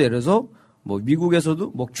미국에서 예를 들어서 뭐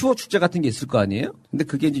미국에서도 뭐 큐어 축제 같은 게 있을 거 아니에요? 근데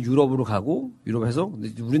그게 이제 유럽으로 가고 유럽에서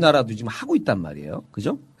우리나라도 지금 하고 있단 말이에요.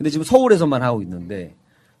 그죠? 근데 지금 서울에서만 하고 있는데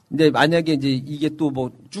근데 만약에 이제 이게 또 뭐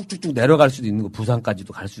쭉쭉쭉 내려갈 수도 있는 거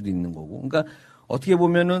부산까지도 갈 수도 있는 거고. 그러니까 어떻게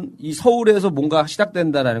보면은 이 서울에서 뭔가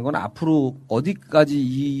시작된다라는 건 앞으로 어디까지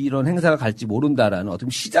이런 행사가 갈지 모른다라는 어떤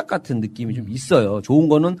시작 같은 느낌이 좀 있어요. 좋은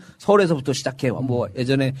거는 서울에서부터 시작해. 뭐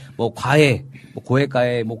예전에 뭐 과외, 뭐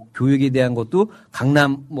고액과외, 뭐 교육에 대한 것도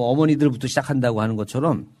강남 뭐 어머니들부터 시작한다고 하는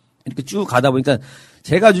것처럼 이렇게 쭉 가다 보니까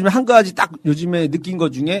제가 요즘에 한 가지 딱 요즘에 느낀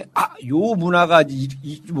것 중에 요 문화가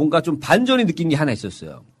뭔가 좀 반전이 느낀 게 하나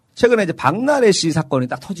있었어요. 최근에 이제 박나래 씨 사건이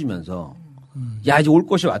딱 터지면서 야 이제 올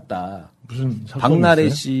것이 왔다. 무슨 박나래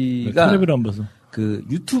씨가 텔레비를 안 봐서 그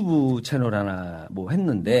유튜브 채널 하나 뭐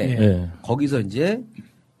했는데 네. 거기서 이제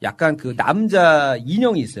약간 그 남자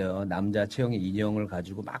인형이 있어요. 남자 체형의 인형을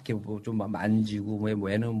가지고 막 이렇게 좀 막 만지고 뭐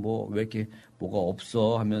얘는 뭐 왜 이렇게 뭐가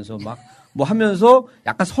없어 하면서 막 뭐 하면서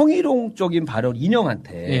약간 성희롱적인 발언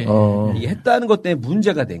인형한테 이게 했다는 것 때문에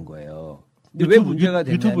문제가 된 거예요. 근데 왜 문제가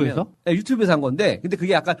됐냐면 유튜브에서? 네, 유튜브에서 한 건데 근데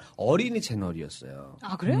그게 약간 어린이 채널이었어요.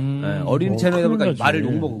 아 그래? 네, 어린이 채널이다 보니까 말을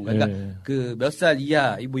욕먹은 거야. 그러니까 그 몇 살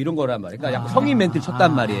이하 뭐 이런 거란 말이야. 그러니까 약간 성인 멘트를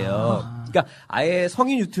쳤단 말이에요. 그러니까 아예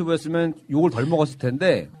성인 유튜브였으면 욕을 덜 먹었을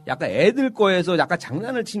텐데 약간 애들 거에서 약간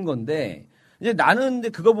장난을 친 건데 이제 나는 이제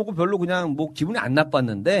그거 보고 별로 그냥 뭐 기분이 안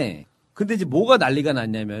나빴는데 근데 이제 뭐가 난리가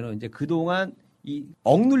났냐면은 이제 그동안 이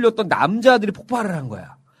억눌렸던 남자들이 폭발을 한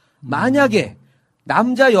거야. 만약에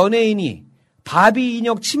남자 연예인이 바비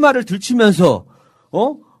인형 치마를 들치면서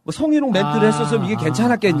뭐 성희롱 멘트를 했었으면 이게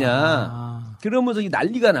괜찮았겠냐. 그러면서 이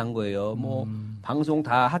난리가 난 거예요. 뭐 방송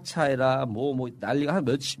다 하차해라. 뭐 난리가 한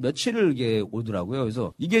며칠을 이게 오더라고요.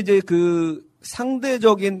 그래서 이게 이제 그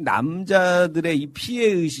상대적인 남자들의 이 피해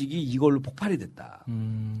의식이 이걸로 폭발이 됐다.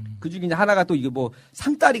 그 중에 이제 하나가 또 이게 뭐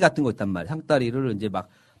상다리 같은 거 있단 말이야. 상다리를 이제 막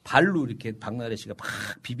발로 이렇게 박나래 씨가 막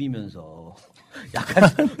비비면서 약간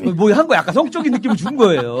뭐 한 거 약간 성적인 느낌을 준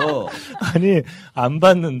거예요. 아니 안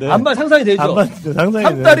봤는데. 상상이 되죠. 안 봤는데 상상이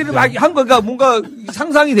상다리를 막 한 거가 뭔가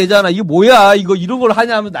상상이 되잖아. 이게 뭐야? 이거 이런 걸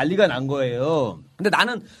하냐 하면 난리가 난 거예요. 근데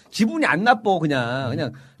나는 기분이 안 나빠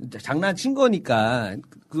그냥 장난친 거니까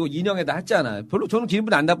그거 인형에다 했잖아. 별로 저는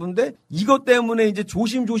기분이 안 나쁜데 이것 때문에 이제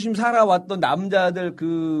조심조심 살아왔던 남자들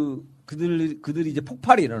그들이 이제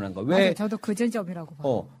폭발이 일어난 거야. 왜? 맞아요. 저도 그 지점이라고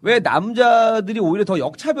봐요. 왜 남자들이 오히려 더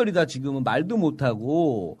역차별이다 지금은 말도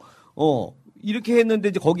못하고 이렇게 했는데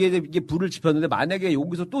이제 거기에 이게 불을 지폈는데 만약에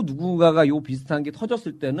여기서 또 누군가가 요 비슷한 게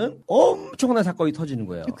터졌을 때는 엄청난 사건이 터지는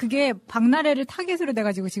거예요. 그게 박나래를 타겟으로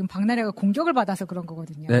돼가지고 지금 박나래가 공격을 받아서 그런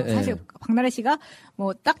거거든요. 네, 사실 네. 박나래 씨가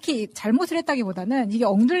뭐 딱히 잘못을 했다기보다는 이게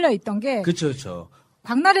억눌려 있던 게 그렇죠.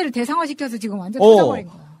 박나래를 대상화시켜서 지금 완전 터져버린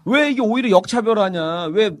거야. 왜 이게 오히려 역차별하냐?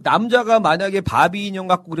 왜 남자가 만약에 바비 인형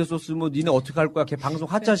갖고 그랬었으면 니네 어떻게 할 거야? 걔 방송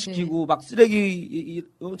하차시키고 막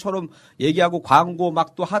쓰레기처럼 얘기하고 광고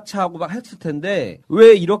막 또 하차하고 막 했을 텐데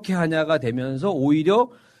왜 이렇게 하냐가 되면서 오히려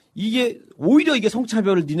이게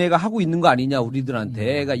성차별을 니네가 하고 있는 거 아니냐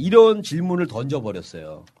우리들한테. 그러니까 이런 질문을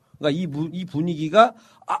던져버렸어요. 그러니까 이 분위기가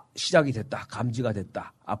시작이 됐다. 감지가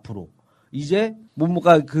됐다. 앞으로. 이제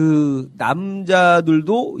뭔가 그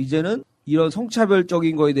남자들도 이제는 이런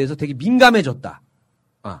성차별적인 거에 대해서 되게 민감해졌다.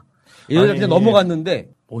 예전에 그냥 넘어갔는데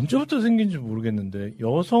언제부터 생긴지 모르겠는데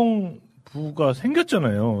여성부가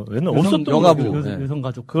생겼잖아요. 옛날 없었던 여가부, 여성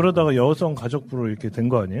가족. 그러다가 여성 가족부로 이렇게 된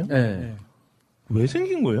거 아니에요? 네. 왜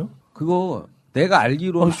생긴 거예요? 그거 내가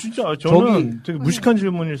알기로 진짜 저는 되게 무식한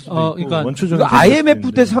질문일 수도 있고 그러니까 원초적인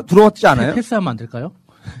IMF 때 들어왔지 않아요? 패스하면 안 될까요?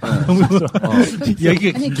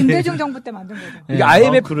 아니 김대중 정부 때 만든 거죠. 이게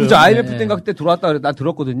IMF죠. IMF 때인가 그때 들어왔다 그래. 나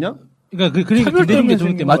들었거든요. 그러니까 김대중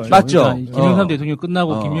대통령 때 맞죠? 그러니까 김영삼 대통령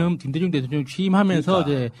끝나고 김대중 대통령 취임하면서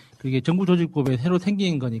이제 그게 정부조직법에 새로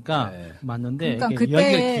생긴 거니까 맞는데 그러니까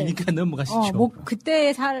이야기가 기니까 넘어가시죠.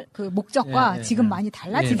 그때의 그 목적과 지금 많이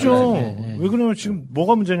달라지죠. 왜 그러면 지금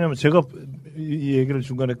뭐가 문제냐면 제가 이 얘기를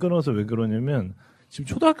중간에 끊어서 왜 그러냐면 지금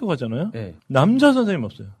초등학교 가잖아요. 남자 선생님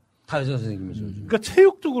없어요. 다 여자 선생님이죠. 그러니까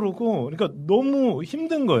체육도 그렇고, 그러니까 너무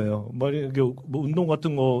힘든 거예요. 막 이렇게 뭐 운동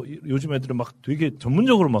같은 거 요즘 애들은 막 되게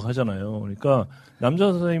전문적으로 막 하잖아요. 그러니까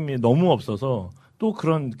남자 선생님이 너무 없어서 또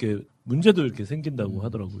그런 이렇게 문제도 이렇게 생긴다고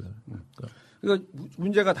하더라고요. 그러니까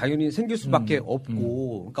문제가 당연히 생길 수밖에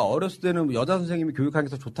없고, 그러니까 어렸을 때는 여자 선생님이 교육하는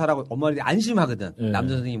게 더 좋다라고 엄마들이 안심하거든.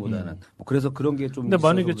 남자 선생님보다는. 뭐 그래서 그런 게 좀. 근데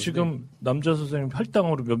만약에 지금 남자 선생님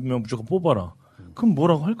할당으로 몇 명 무조건 뽑아라. 그럼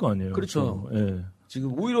뭐라고 할 거 아니에요. 그렇죠. 예.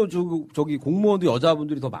 지금 오히려 저기 공무원도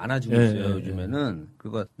여자분들이 더 많아지고 있어요, 요즘에는.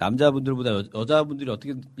 그리고 남자분들보다 여자분들이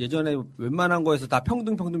어떻게 예전에 웬만한 거에서 다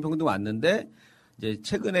평등 왔는데 이제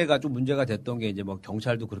최근에가 좀 문제가 됐던 게 이제 뭐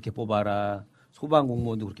경찰도 그렇게 뽑아라. 소방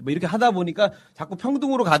공무원도 그렇게 뭐 이렇게 하다 보니까 자꾸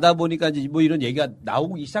평등으로 가다 보니까 이제 뭐 이런 얘기가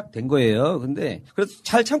나오기 시작된 거예요. 근데 그래서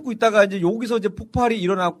잘 참고 있다가 이제 여기서 이제 폭발이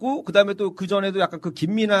일어났고 그다음에 또 그 전에도 약간 그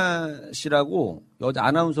김민아 씨라고 여자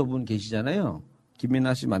아나운서분 계시잖아요.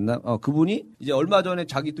 김민아 씨 맞나? 그분이 이제 얼마 전에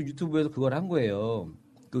자기 또 유튜브에서 그걸 한 거예요.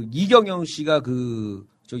 그 이경영 씨가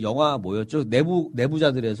저 영화 뭐였죠?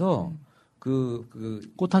 내부자들에서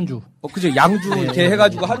꽃 한 주. 그죠. 양주 이렇게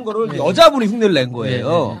해가지고 하는 거를 여자분이 흉내를 낸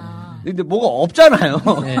거예요. 근데 뭐가 없잖아요.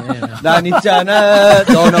 난 있잖아,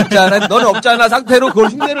 넌 없잖아, 넌 없잖아 상태로 그걸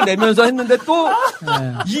흉내를 내면서 했는데 또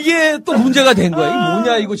이게 또 문제가 된 거야. 이게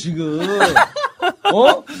뭐냐 이거 지금.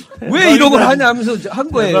 왜 이런 걸 하냐 하면서 한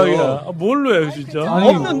거예요. 뭘로 해요, 진짜?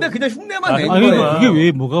 없는데 그냥 흉내만 낸 거예요. 이게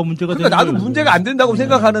왜 뭐가 문제가 되는 그러니까 나도 문제가 안 된다고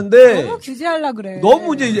생각하는데 너무 규제하려 그래.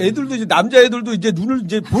 너무 이제 애들도 이제 남자애들도 이제 눈을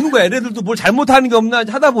이제 보는 거야. 애들도 뭘 잘못하는 게 없나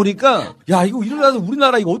하다 보니까 야 이거 일어나서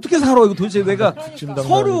우리나라 이거 어떻게 살아? 이거 도대체 내가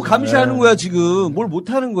서로 감시하는 거야 지금 뭘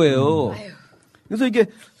못하는 거예요. 그래서 이게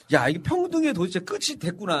평등의 도대체 끝이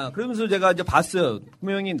됐구나. 그러면서 제가 이제 봤어요.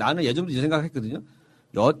 분명히 나는 예전부터 이 생각했거든요.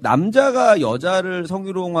 남자가 여자를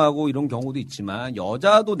성희롱하고 이런 경우도 있지만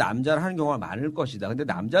여자도 남자를 하는 경우가 많을 것이다. 근데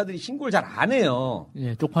남자들이 신고를 잘 안 해요.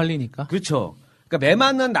 쪽팔리니까. 그렇죠. 그러니까 매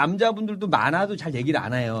맞는 남자분들도 많아도 잘 얘기를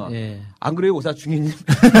안 해요. 안 그래요, 오사충이님?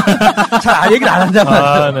 잘 얘기를 안 한단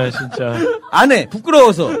말이에요. 네, 진짜. 안 해.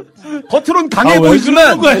 부끄러워서. 겉으로는 강해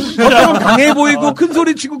보이지만, 겉으로는 강해 보이고 큰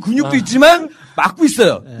소리 치고 근육도 있지만 막고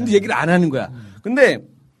있어요. 근데 얘기를 안 하는 거야. 근데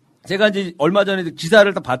제가 이제 얼마 전에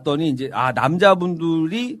기사를 딱 봤더니 이제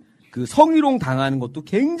남자분들이 그 성희롱 당하는 것도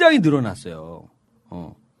굉장히 늘어났어요.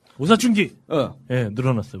 오사춘기.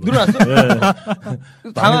 늘어났어요. 늘어났어요?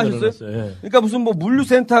 당하셨어요? 그러니까 무슨 뭐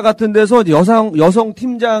물류센터 같은 데서 여성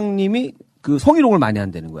팀장님이 그 성희롱을 많이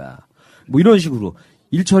한다는 거야. 뭐 이런 식으로.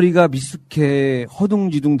 일 처리가 미숙해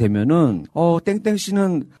허둥지둥 되면은 땡땡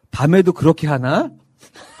씨는 밤에도 그렇게 하나?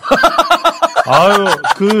 아유,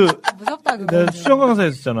 무섭다, 그거. 내가 수영 강사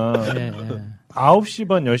했었잖아. 9시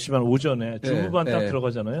반, 10시 반 오전에 중후반 딱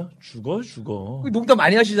들어가잖아요. 죽어. 농담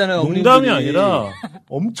많이 하시잖아요. 농담이 아니라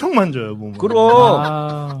엄청 만져요, 몸을.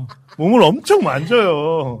 그럼. 몸을 엄청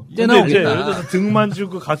만져요. 근데 이제 예를 들어서 등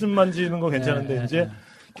만지고 가슴 만지는 거 괜찮은데 이제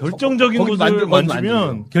결정적인 곳을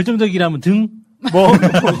만지면 결정적이라면 등?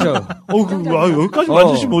 그렇죠. 여기까지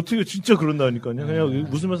만지시면 어떻게 진짜 그런다니까요. 그냥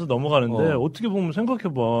웃으면서 넘어가는데 어떻게 보면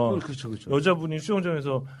생각해봐. 그렇죠. 여자분이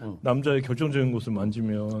수영장에서 남자의 결정적인 곳을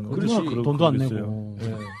만지면 돈도 안 내고.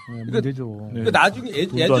 되죠. 그러니까 나중에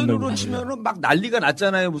예전으로 치면은 막 난리가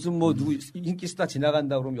났잖아요. 무슨 뭐 누구 인기 스타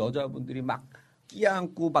지나간다 그러면 여자분들이 막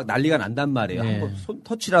끼안고 막 난리가 난단 말이에요. 한번 손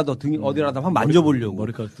터치라도 등 어디라도 한번 만져보려고.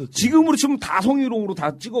 지금으로 치면 다 성희롱으로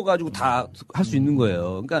다 찍어가지고 다 할 수 있는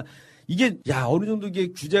거예요. 그러니까 이게 어느 정도 이게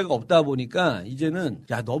규제가 없다 보니까 이제는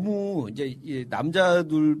너무 이제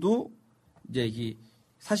남자들도 이제 이게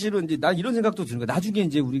사실은 이제 난 이런 생각도 드는 거야. 나중에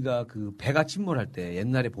이제 우리가 그 배가 침몰할 때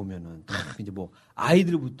옛날에 보면은 이제 뭐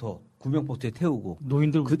아이들부터 구명보트에 태우고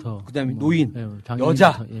노인들부터 그다음에 노인,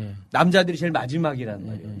 여자, 남자들이 제일 마지막이란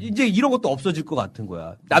말이에요. 이제 이런 것도 없어질 것 같은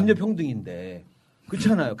거야. 남녀 평등인데.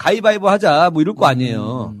 그렇잖아요. 가위바위보 하자 뭐 이럴 거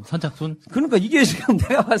아니에요. 선착순. 그러니까 이게 지금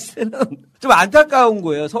내가 봤을 때는 좀 안타까운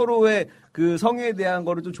거예요. 서로의 그 성에 대한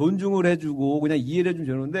거를 좀 존중을 해주고 그냥 이해를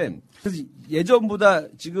해주면 되는데 그래서 예전보다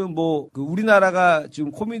지금 뭐 그 우리나라가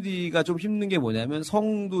지금 코미디가 좀 힘든 게 뭐냐면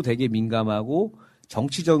성도 되게 민감하고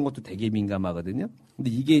정치적인 것도 되게 민감하거든요. 근데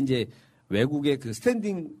이게 이제 외국의 그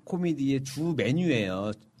스탠딩 코미디의 주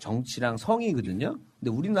메뉴예요. 정치랑 성이거든요.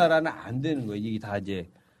 근데 우리나라는 안 되는 거예요. 이게 다 이제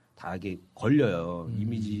다 이게 걸려요.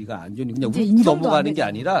 이미지가 안 좋으니 그냥 웃고 넘어가는 게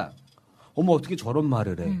아니라 어머 어떻게 저런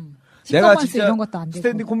말을 해. 내가 진짜 이런 것도 안 되고.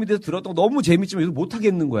 스탠딩 코미디에서 들었던 거 너무 재밌지만 이거 못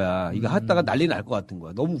하겠는 거야. 이거 하다가 난리 날 것 같은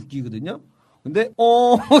거야. 너무 웃기거든요. 근데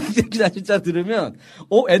진짜 들으면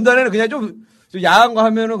옛날에는 그냥 좀 야한 거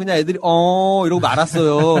하면은 그냥 애들이 이러고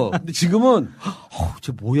말았어요. 근데 지금은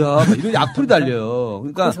쟤 뭐야 이런 악플이 달려요.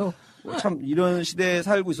 그러니까 참 이런 시대에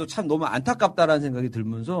살고 있어 참 너무 안타깝다라는 생각이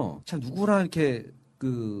들면서 참 누구랑 이렇게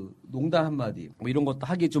그 농담 한마디 뭐 이런 것도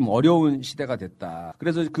하기 좀 어려운 시대가 됐다.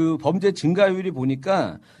 그래서 그 범죄 증가율이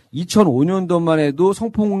보니까 2005년도만 해도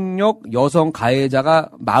성폭력 여성 가해자가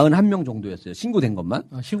 41명 정도였어요. 신고된 것만.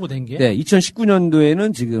 신고된 게? 네,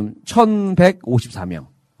 2019년도에는 지금 1,154명.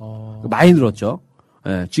 많이 늘었죠.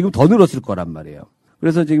 네, 지금 더 늘었을 거란 말이에요.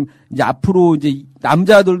 그래서 지금 이제 앞으로 이제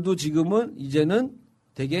남자들도 지금은 이제는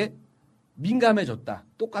되게 민감해졌다.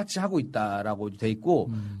 똑같이 하고 있다라고 돼 있고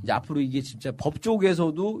이제 앞으로 이게 진짜 법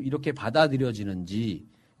쪽에서도 이렇게 받아들여지는지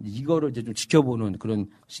이거를 이제 좀 지켜보는 그런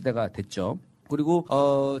시대가 됐죠. 그리고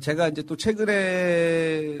제가 이제 또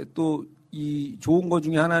최근에 또 이 좋은 거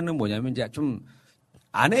중에 하나는 뭐냐면 이제 좀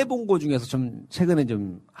안 해본 거 중에서 좀 최근에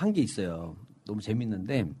좀 한 게 있어요. 너무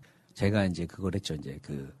재밌는데 제가 이제 그걸 했죠. 이제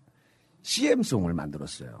그 CM송을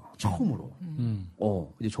만들었어요. 처음으로.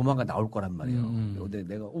 이제 조만간 나올 거란 말이에요. 근데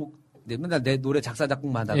내가 맨날 내 노래 작사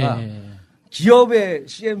작곡만 하다가 기업의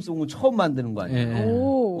CM송은 처음 만드는 거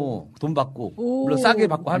아니에요. 돈 받고 물론 싸게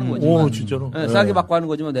받고 하는 거지만 진짜로? 네, 싸게 받고 하는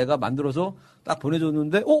거지만 내가 만들어서 딱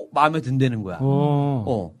보내줬는데 마음에 든다는 거야.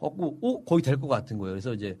 거의 될 것 같은 거예요.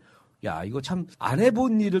 그래서 이제 야 이거 참 안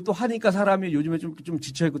해본 일을 또 하니까 사람이 요즘에 좀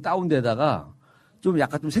지쳐있고 다운되다가 좀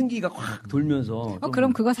약간 좀 생기가 확 돌면서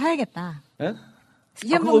그럼 그거 사야겠다. 예?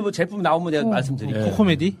 그거 뭐 제품 나오면 내가 말씀드릴게요.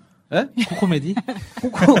 코코메디? 예? 코코메디?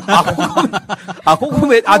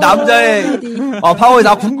 코코메디. 남자의, 파워에,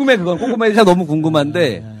 나 궁금해, 그건. 코코메디가 너무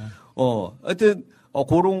궁금한데, 하여튼,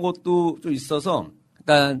 그런 것도 좀 있어서,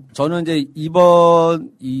 일단, 저는 이제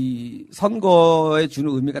이번 이 선거에 주는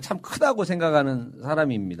의미가 참 크다고 생각하는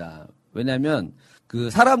사람입니다. 왜냐면, 그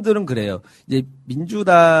사람들은 그래요. 이제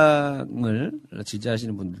민주당을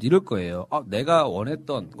지지하시는 분들 이럴 거예요. 내가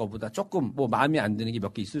원했던 것보다 조금 뭐 마음에 안 드는 게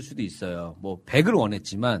몇 개 있을 수도 있어요. 뭐 100을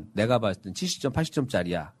원했지만 내가 봤을 땐 70점,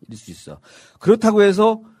 80점짜리야. 이럴 수 있어. 그렇다고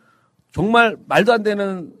해서 정말 말도 안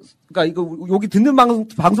되는 그러니까 이거 여기 듣는 방송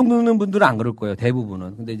듣는 분들은 안 그럴 거예요.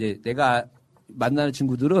 대부분은. 근데 이제 내가 만나는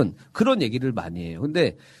친구들은 그런 얘기를 많이 해요.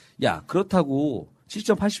 근데 야, 그렇다고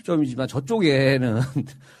 70점, 80점이지만 저쪽에는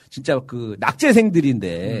진짜 그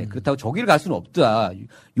낙제생들인데 그렇다고 저기를 갈 수는 없다.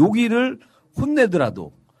 여기를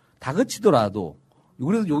혼내더라도 다그치더라도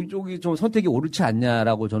그래서 여기 좀 선택이 옳지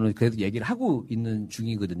않냐라고 저는 그래도 얘기를 하고 있는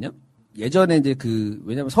중이거든요. 예전에 이제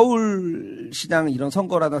왜냐면 서울시장 이런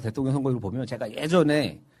선거라나 대통령 선거를 보면 제가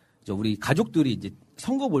예전에 우리 가족들이 이제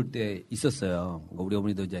선거 볼 때 있었어요. 우리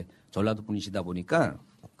어머니도 이제 전라도 분이시다 보니까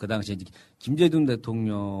그 당시에 이제 김대중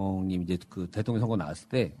대통령님 이제 그 대통령 선거 나왔을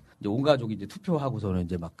때 이제 온 가족이 이제 투표하고서는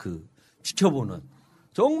이제 막 지켜보는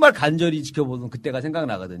정말 간절히 지켜보는 그때가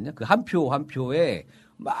생각나거든요. 그 한 표 한 표에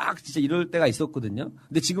막 진짜 이럴 때가 있었거든요.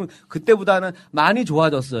 근데 지금 그때보다는 많이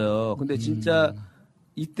좋아졌어요. 근데 진짜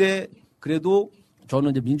이때 그래도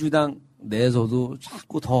저는 이제 민주당 내에서도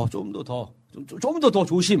자꾸 좀 더 더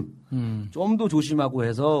조심, 좀 더 조심하고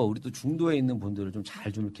해서 우리 또 중도에 있는 분들을 좀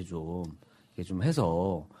잘 좀 이렇게 좀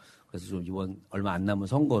해서 그래서 좀 이번 얼마 안 남은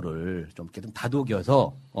선거를 좀 이렇게 좀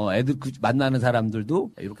다독여서 애들 만나는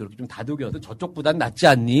사람들도 이렇게 좀 다독여서 저쪽보단 낫지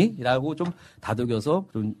않니? 라고 좀 다독여서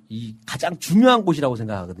좀 이 가장 중요한 곳이라고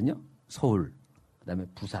생각하거든요. 서울, 그다음에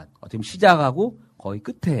부산. 어떻게 보면 시작하고 거의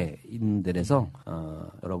끝에 있는 데라서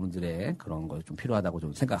여러분들의 그런 거 좀 필요하다고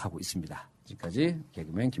좀 생각하고 있습니다. 지금까지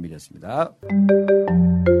개그맨 김일이었습니다.